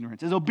in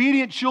ignorance. As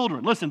obedient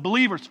children, listen,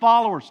 believers,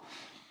 followers,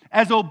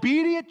 as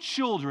obedient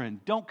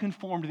children, don't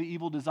conform to the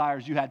evil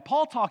desires you had.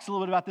 Paul talks a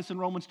little bit about this in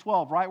Romans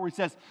 12, right? Where he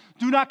says,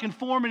 do not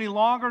conform any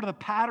longer to the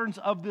patterns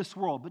of this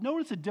world. But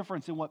notice the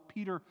difference in what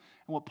Peter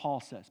and what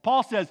Paul says.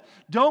 Paul says,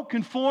 don't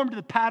conform to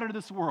the pattern of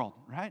this world,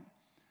 right?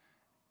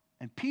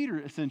 And Peter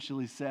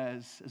essentially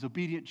says, as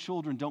obedient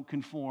children, don't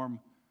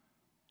conform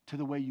to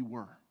the way you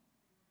were.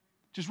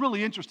 Which is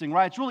really interesting,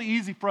 right? It's really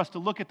easy for us to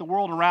look at the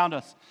world around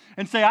us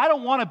and say, I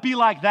don't want to be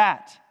like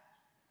that.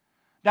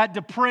 That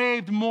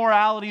depraved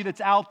morality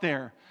that's out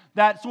there.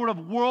 That sort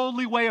of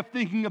worldly way of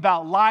thinking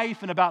about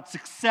life and about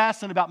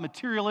success and about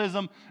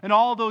materialism and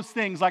all those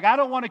things. Like, I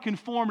don't want to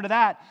conform to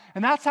that.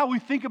 And that's how we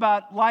think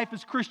about life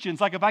as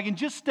Christians. Like, if I can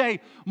just stay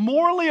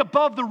morally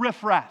above the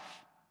riffraff,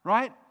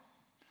 right?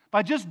 If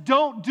I just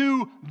don't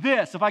do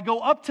this, if I go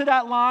up to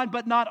that line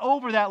but not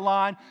over that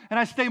line, and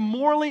I stay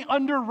morally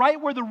under right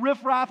where the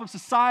riffraff of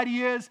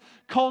society is,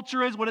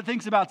 culture is, what it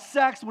thinks about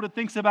sex, what it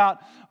thinks about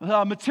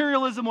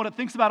materialism, what it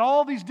thinks about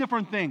all these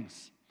different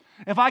things.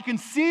 If I can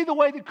see the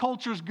way the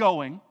culture's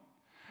going,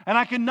 and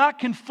I cannot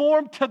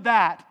conform to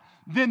that,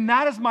 then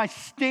that is my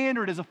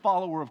standard as a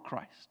follower of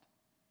Christ.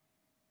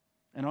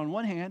 And on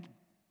one hand,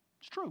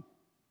 it's true.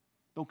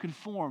 Don't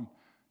conform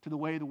to the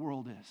way the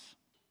world is.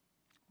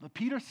 But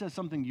Peter says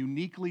something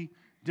uniquely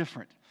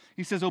different.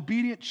 He says,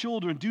 obedient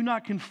children, do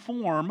not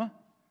conform,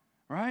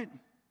 right,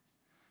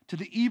 to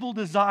the evil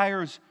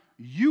desires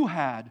you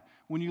had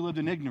when you lived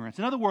in ignorance.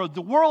 In other words,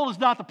 the world is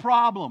not the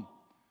problem.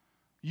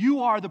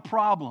 You are the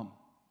problem.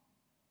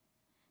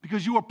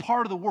 Because you are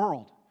part of the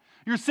world.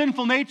 Your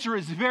sinful nature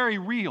is very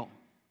real.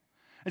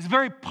 It's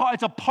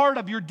a part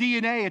of your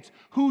DNA. It's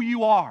who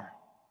you are.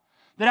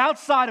 That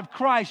outside of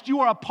Christ, you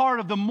are a part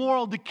of the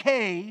moral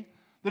decay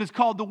that is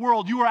called the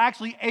world. You are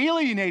actually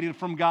alienated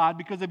from God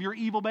because of your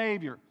evil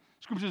behavior.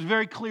 Scripture is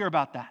very clear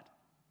about that.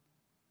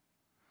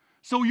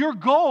 So your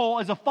goal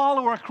as a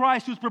follower of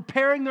Christ who's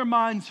preparing their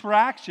minds for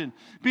action,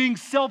 being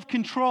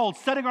self-controlled,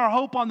 setting our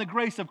hope on the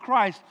grace of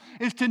Christ,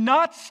 is to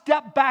not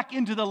step back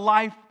into the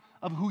life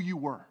of who you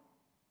were.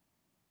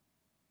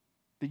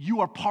 That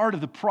you are part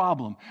of the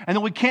problem, and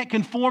that we can't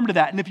conform to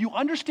that. And if you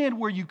understand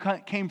where you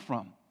came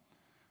from,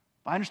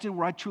 if I understand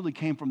where I truly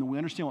came from, then we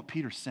understand what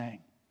Peter's saying.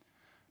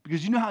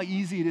 Because you know how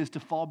easy it is to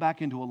fall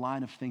back into a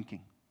line of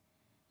thinking.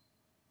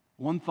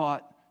 One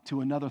thought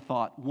to another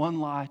thought, one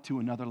lie to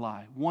another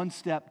lie, one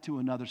step to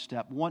another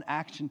step, one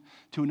action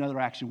to another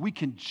action. We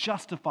can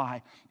justify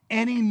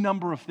any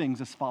number of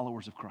things as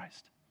followers of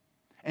Christ.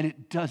 And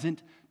it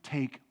doesn't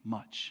take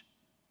much.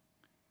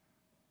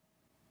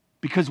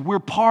 Because we're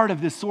part of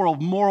this sort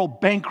of moral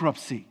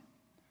bankruptcy.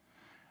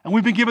 And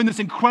we've been given this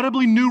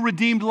incredibly new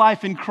redeemed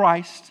life in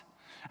Christ.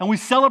 And we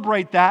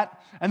celebrate that.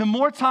 And the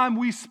more time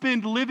we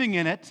spend living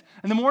in it,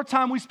 and the more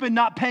time we spend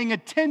not paying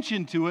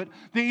attention to it,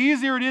 the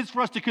easier it is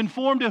for us to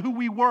conform to who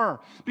we were.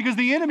 Because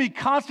the enemy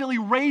constantly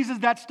raises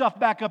that stuff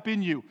back up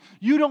in you.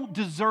 You don't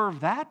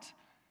deserve that.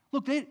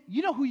 Look,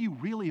 you know who you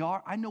really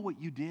are. I know what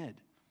you did.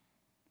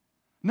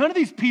 None of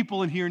these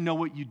people in here know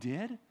what you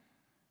did.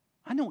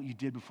 I know what you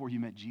did before you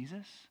met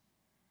Jesus.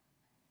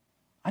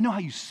 I know how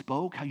you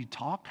spoke, how you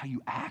talked, how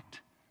you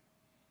act.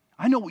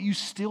 I know what you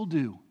still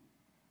do.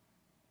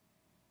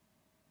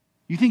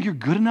 You think you're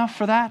good enough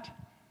for that?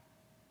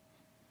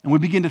 And we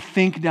begin to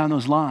think down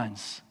those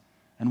lines.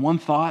 And one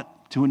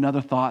thought to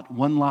another thought,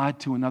 one lie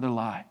to another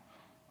lie.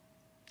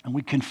 And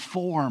we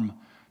conform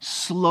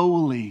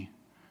slowly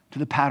to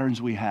the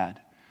patterns we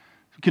had.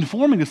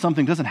 Conforming to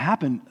something doesn't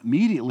happen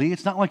immediately.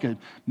 It's not like a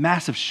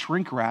massive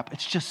shrink wrap.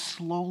 It's just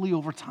slowly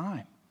over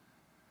time.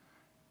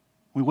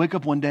 We wake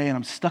up one day and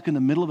I'm stuck in the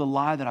middle of a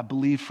lie that I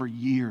believed for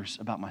years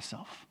about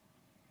myself.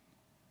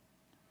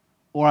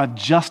 Or I've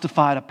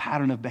justified a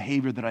pattern of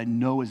behavior that I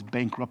know is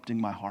bankrupting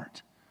my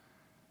heart.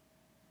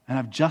 And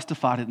I've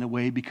justified it in a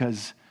way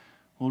because,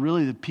 well,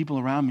 really the people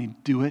around me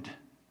do it.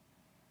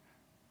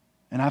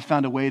 And I've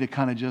found a way to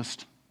kind of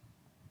just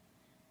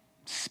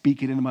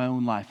speak it into my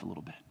own life a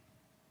little bit.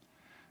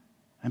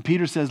 And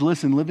Peter says,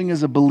 listen, living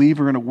as a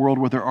believer in a world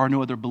where there are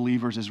no other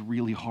believers is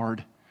really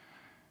hard.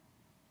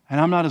 And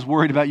I'm not as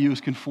worried about you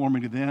as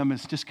conforming to them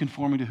as just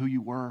conforming to who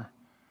you were.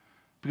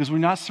 Because we're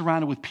not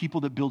surrounded with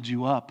people that build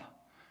you up.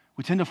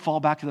 We tend to fall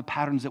back to the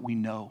patterns that we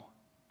know.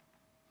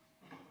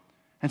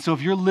 And so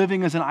if you're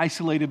living as an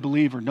isolated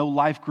believer, no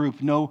life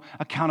group, no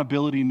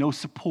accountability, no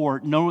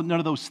support, none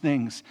of those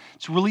things,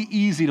 it's really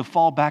easy to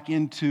fall back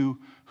into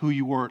who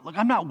you were. Look,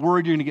 I'm not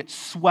worried you're going to get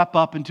swept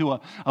up into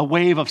a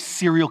wave of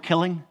serial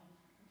killing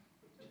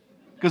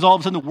because all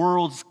of a sudden the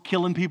world's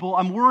killing people.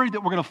 I'm worried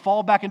that we're going to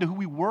fall back into who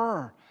we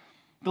were.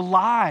 The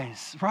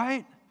lies,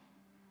 right?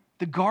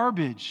 The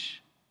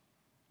garbage.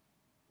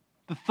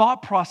 The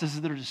thought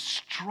processes that are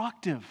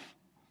destructive.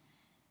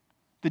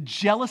 The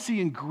jealousy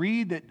and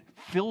greed that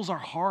fills our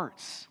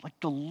hearts. Like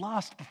the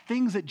lust, the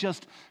things that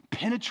just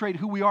penetrate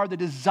who we are, the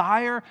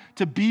desire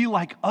to be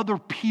like other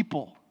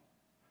people.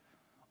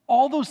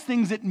 All those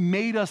things that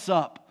made us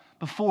up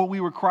before we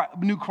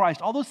knew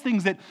Christ. All those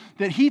things that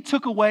He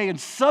took away and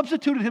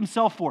substituted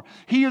Himself for.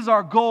 He is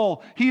our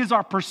goal. He is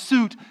our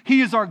pursuit.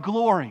 He is our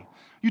glory.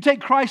 You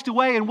take Christ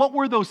away, and what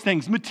were those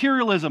things?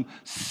 Materialism,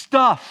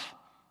 stuff,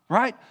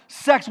 right?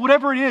 Sex,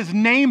 whatever it is,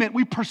 name it.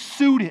 We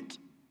pursued it.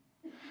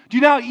 Do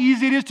you know how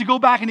easy it is to go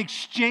back and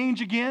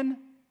exchange again?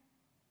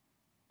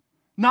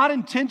 Not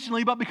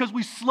intentionally, but because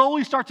we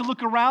slowly start to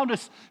look around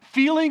us,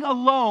 feeling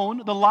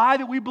alone, the lie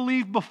that we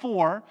believed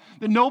before,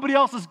 that nobody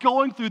else is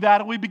going through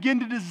that, and we begin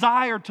to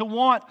desire, to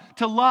want,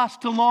 to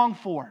lust, to long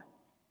for.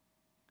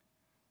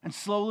 And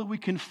slowly we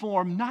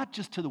conform not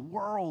just to the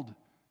world,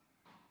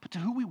 but to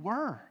who we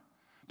were.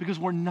 Because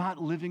we're not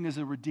living as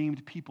a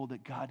redeemed people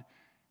that God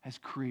has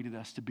created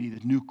us to be,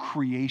 the new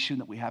creation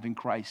that we have in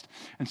Christ.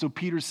 And so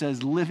Peter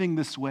says, living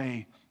this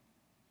way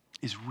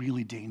is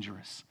really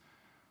dangerous.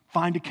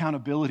 Find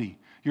accountability.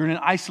 You're in an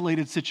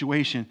isolated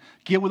situation.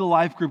 Get with a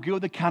life group. Get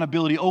with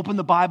accountability. Open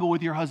the Bible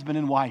with your husband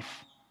and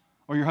wife.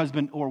 Or your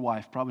husband or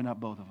wife. Probably not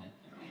both of them.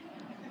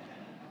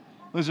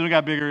 Listen, we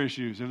got bigger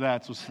issues if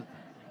that's what's...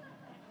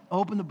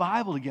 Open the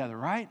Bible together,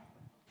 right?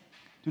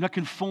 Do not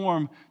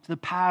conform to the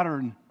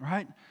pattern,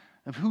 right,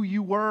 of who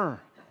you were.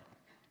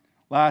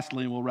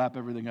 Lastly, and we'll wrap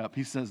everything up,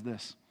 he says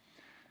this.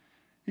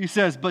 He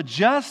says, but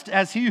just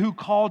as He who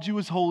called you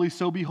is holy,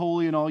 so be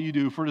holy in all you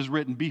do. For it is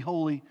written, be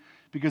holy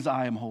because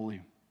I am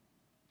holy.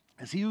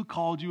 As He who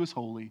called you is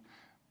holy,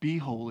 be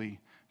holy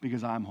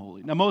because I'm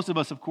holy. Now, most of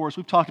us, of course,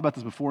 we've talked about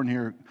this before in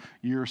here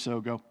a year or so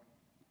ago.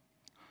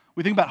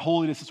 We think about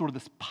holiness as sort of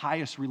this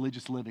pious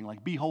religious living,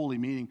 like be holy,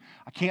 meaning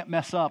I can't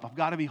mess up, I've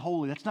got to be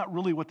holy. That's not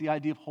really what the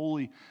idea of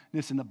holiness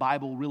in the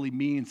Bible really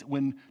means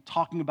when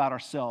talking about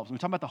ourselves. When we're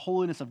talking about the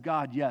holiness of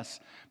God, yes,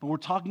 but when we're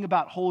talking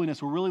about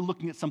holiness, we're really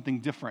looking at something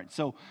different.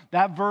 So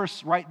that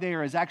verse right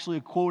there is actually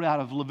a quote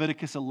out of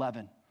Leviticus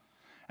 11.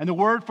 And the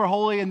word for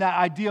holy in that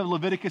idea of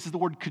Leviticus is the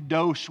word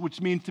kadosh, which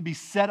means to be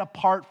set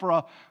apart for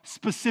a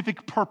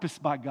specific purpose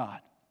by God.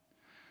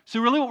 So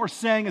really what we're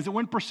saying is that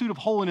when in pursuit of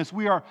holiness,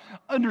 we are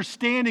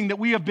understanding that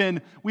we have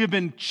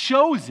been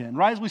chosen,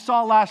 right? As we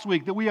saw last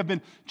week, that we have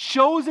been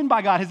chosen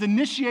by God. His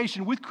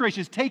initiation with creation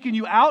has taken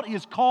you out. He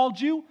has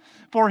called you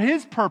for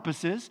His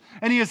purposes,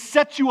 and He has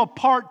set you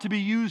apart to be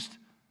used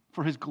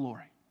for His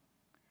glory.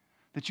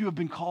 That you have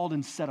been called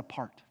and set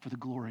apart for the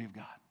glory of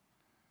God.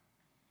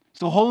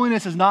 So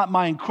holiness is not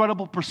my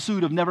incredible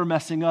pursuit of never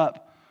messing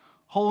up.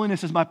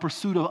 Holiness is my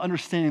pursuit of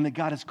understanding that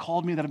God has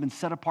called me, that I've been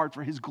set apart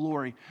for His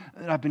glory,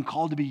 that I've been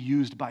called to be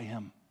used by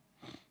Him.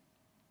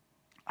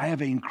 I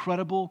have an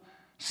incredible,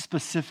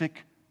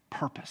 specific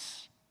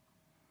purpose.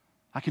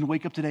 I can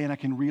wake up today and I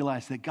can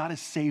realize that God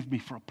has saved me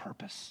for a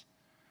purpose,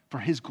 for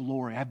His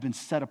glory. I've been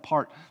set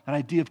apart. That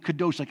idea of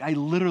kadosh, like I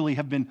literally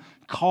have been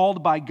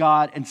called by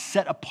God and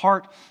set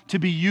apart to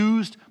be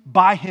used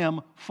by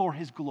Him for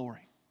His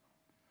glory.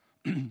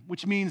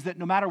 Which means that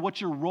no matter what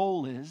your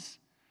role is,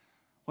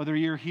 Whether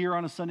you're here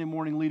on a Sunday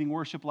morning leading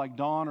worship like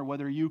Dawn, or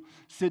whether you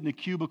sit in a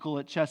cubicle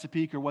at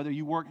Chesapeake, or whether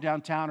you work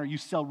downtown, or you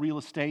sell real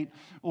estate,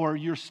 or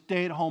you're a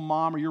stay-at-home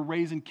mom, or you're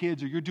raising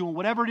kids, or you're doing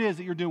whatever it is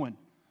that you're doing,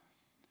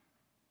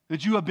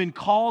 that you have been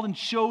called and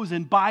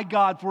chosen by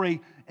God for an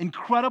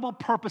incredible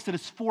purpose that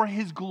is for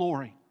His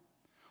glory.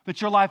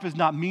 That your life is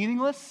not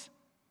meaningless,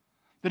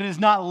 that it is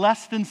not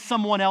less than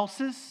someone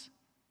else's,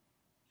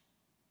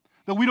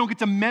 that we don't get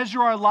to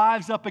measure our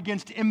lives up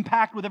against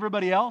impact with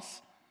everybody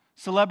else.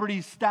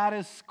 Celebrity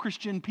status,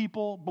 Christian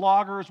people,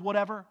 bloggers,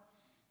 whatever.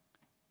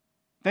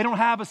 They don't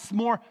have a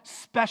more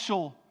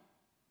special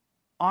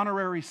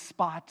honorary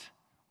spot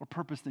or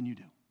purpose than you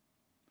do.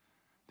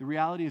 The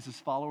reality is, as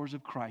followers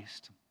of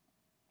Christ,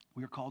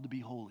 we are called to be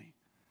holy,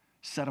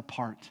 set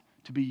apart,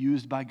 to be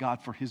used by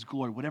God for His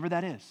glory, whatever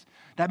that is.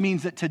 That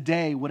means that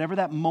today, whatever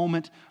that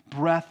moment,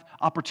 breath,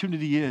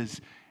 opportunity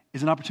is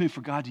an opportunity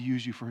for God to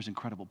use you for His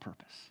incredible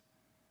purpose.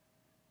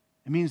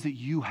 It means that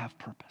you have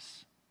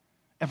purpose.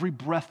 Every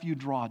breath you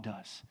draw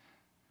does.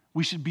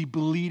 We should be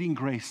bleeding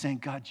grace,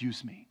 saying, God,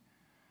 use me.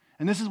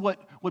 And this is what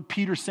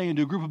Peter's saying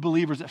to a group of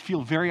believers that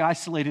feel very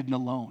isolated and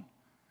alone.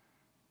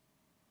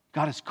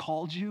 God has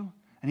called you,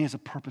 and He has a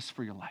purpose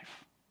for your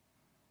life.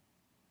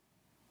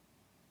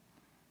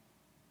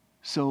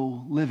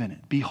 So live in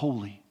it. Be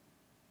holy.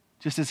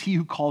 Just as He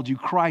who called you,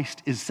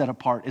 Christ, is set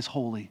apart, is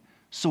holy,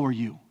 so are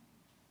you.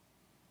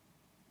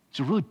 It's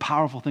a really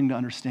powerful thing to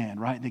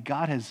understand, right? That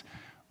God has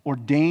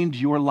ordained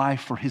your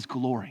life for His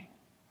glory.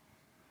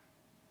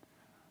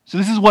 So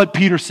this is what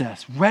Peter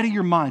says. Ready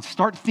your minds.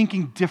 Start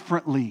thinking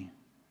differently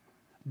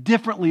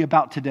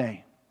about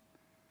today.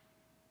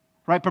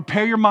 Right?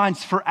 Prepare your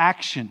minds for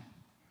action.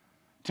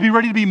 To be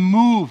ready to be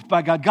moved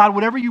by God. God,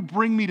 whatever you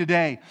bring me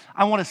today,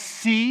 I want to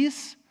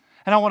seize,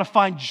 and I want to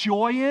find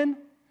joy in,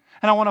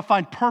 and I want to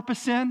find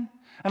purpose in,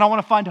 and I want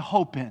to find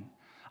hope in.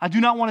 I do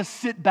not want to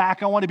sit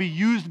back. I want to be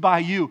used by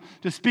you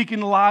to speak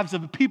in the lives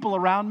of the people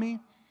around me,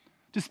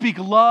 to speak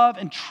love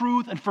and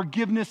truth and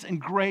forgiveness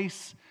and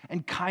grace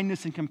and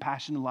kindness and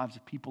compassion in the lives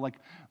of people. Like,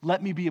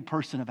 let me be a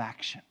person of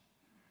action.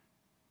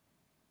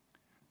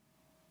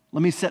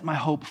 Let me set my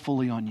hope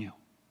fully on you.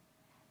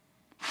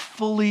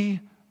 Fully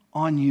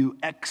on you,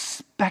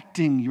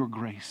 expecting your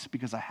grace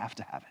because I have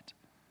to have it.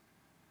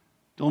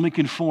 Don't let me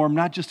conform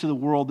not just to the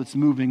world that's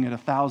moving at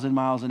 1,000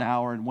 miles an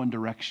hour in one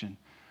direction,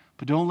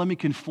 but don't let me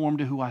conform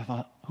to who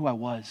I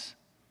was.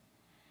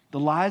 The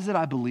lies that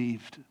I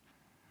believed,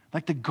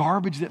 like the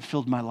garbage that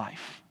filled my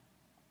life.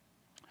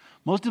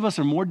 Most of us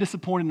are more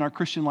disappointed in our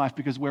Christian life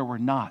because where we're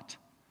not.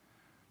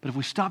 But if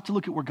we stop to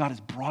look at where God has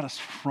brought us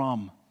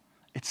from,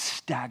 it's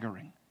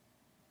staggering.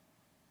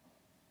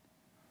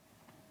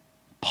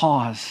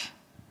 Pause.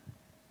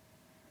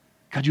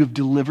 God, you have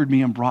delivered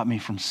me and brought me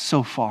from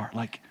so far.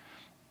 Like,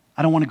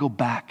 I don't want to go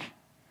back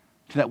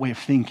to that way of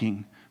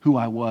thinking who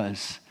I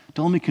was.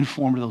 Don't let me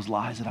conform to those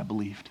lies that I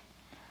believed.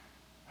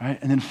 All right?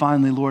 And then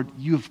finally, Lord,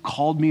 you have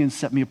called me and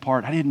set me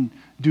apart. I didn't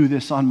do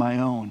this on my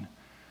own.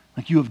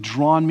 Like, you have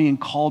drawn me and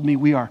called me.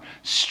 We are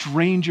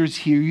strangers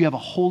here. You have a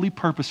holy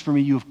purpose for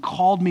me. You have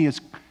called me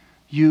as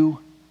you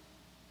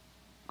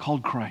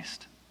called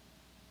Christ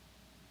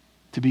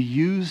to be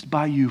used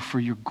by you for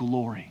your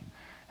glory.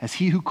 As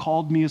He who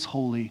called me is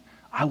holy,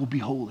 I will be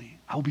holy.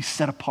 I will be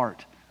set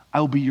apart.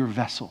 I will be your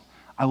vessel.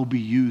 I will be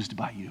used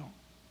by you.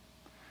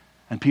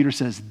 And Peter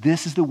says,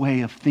 this is the way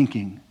of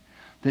thinking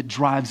that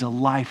drives a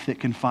life that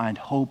can find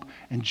hope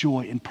and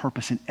joy and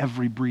purpose in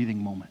every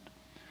breathing moment.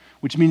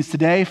 Which means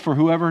today, for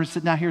whoever is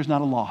sitting out here, is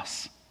not a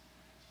loss.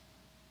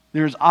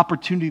 There is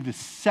opportunity the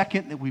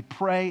second that we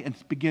pray and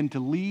begin to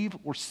leave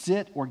or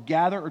sit or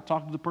gather or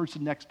talk to the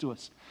person next to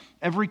us.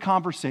 Every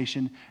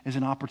conversation is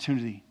an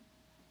opportunity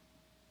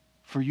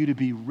for you to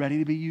be ready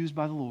to be used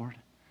by the Lord,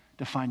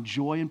 to find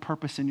joy and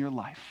purpose in your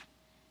life.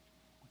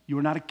 You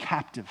are not a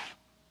captive.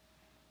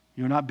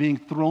 You are not being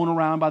thrown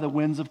around by the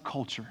winds of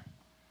culture.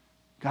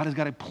 God has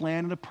got a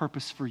plan and a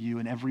purpose for you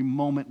in every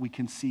moment we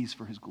can seize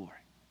for His glory.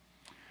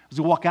 As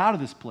we walk out of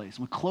this place,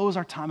 we close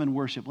our time in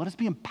worship, let us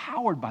be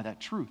empowered by that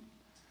truth,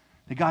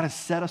 that God has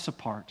set us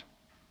apart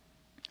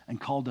and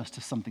called us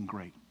to something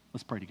great.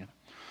 Let's pray together.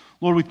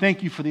 Lord, we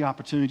thank you for the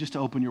opportunity just to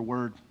open your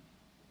word.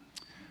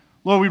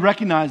 Lord, we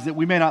recognize that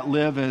we may not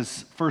live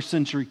as first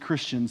century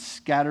Christians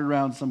scattered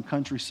around some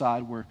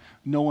countryside where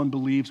no one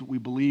believes what we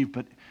believe,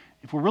 but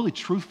if we're really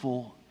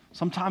truthful,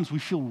 sometimes we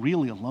feel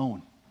really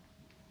alone.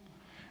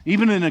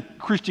 Even in a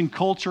Christian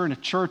culture, in a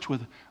church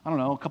with,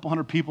 a couple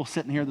hundred people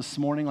sitting here this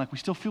morning, like, we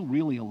still feel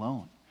really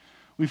alone.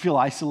 We feel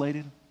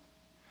isolated.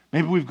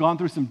 Maybe we've gone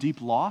through some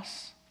deep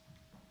loss.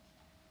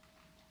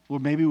 Or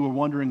maybe we're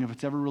wondering if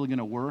it's ever really going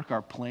to work,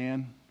 our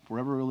plan, if we're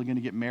ever really going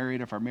to get married,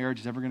 if our marriage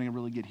is ever going to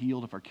really get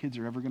healed, if our kids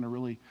are ever going to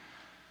really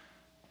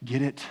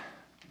get it,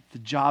 if the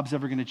job's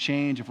ever going to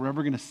change, if we're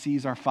ever going to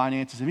seize our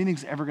finances, if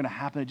anything's ever going to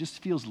happen. It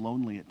just feels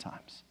lonely at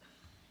times.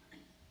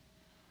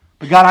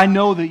 But God, I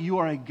know that you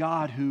are a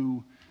God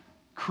who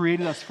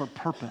created us for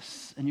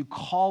purpose, and you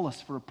call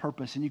us for a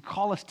purpose, and you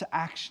call us to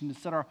action to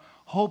set our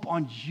hope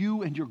on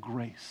you and your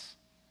grace.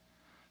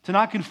 To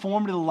not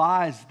conform to the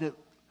lies that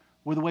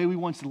or the way we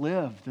once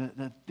lived,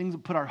 the things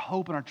that put our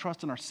hope and our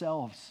trust in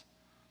ourselves.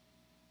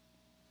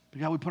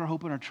 But God, we put our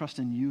hope and our trust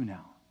in you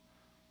now.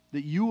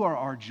 That you are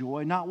our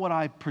joy, not what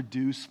I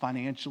produce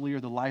financially or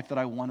the life that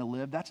I want to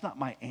live. That's not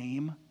my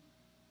aim.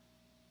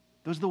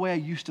 Those are the way I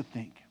used to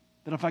think.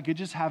 That if I could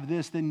just have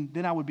this,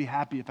 then I would be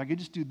happy. If I could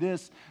just do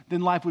this,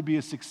 then life would be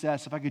a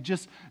success. If I could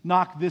just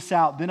knock this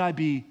out, then I'd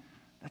be,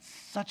 that's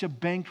such a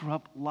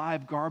bankrupt,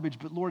 live garbage.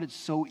 But Lord, it's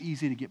so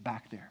easy to get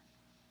back there.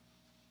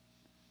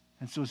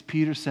 And so as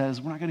Peter says,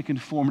 we're not going to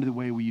conform to the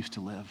way we used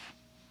to live.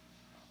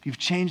 You've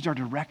changed our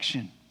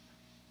direction.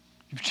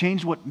 You've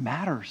changed what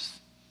matters.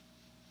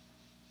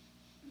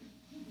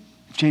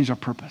 You've changed our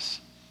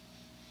purpose.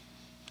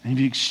 And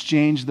you've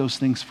exchanged those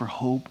things for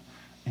hope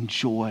and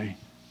joy.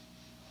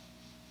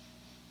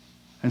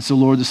 And so,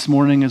 Lord, this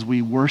morning as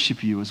we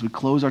worship you, as we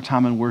close our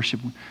time in worship,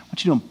 I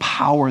want you to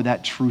empower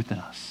that truth in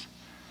us,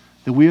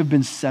 that we have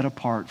been set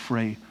apart for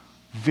a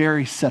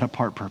very set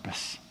apart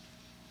purpose,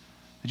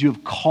 that you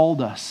have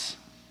called us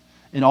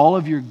in all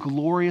of your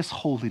glorious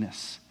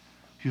holiness.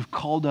 You have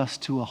called us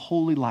to a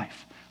holy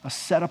life, a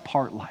set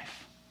apart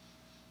life,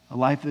 a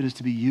life that is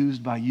to be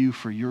used by you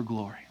for your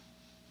glory,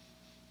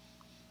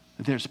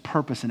 that there's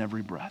purpose in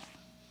every breath,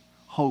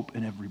 hope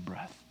in every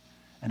breath,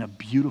 and a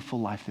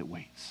beautiful life that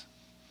waits.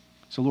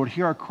 So, Lord,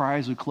 hear our cry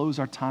as we close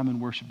our time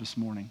in worship this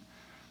morning,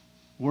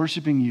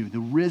 worshiping you, the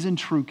risen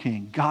true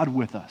King, God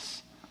with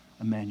us,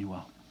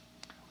 Emmanuel.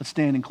 Let's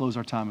stand and close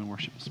our time in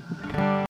worship this morning.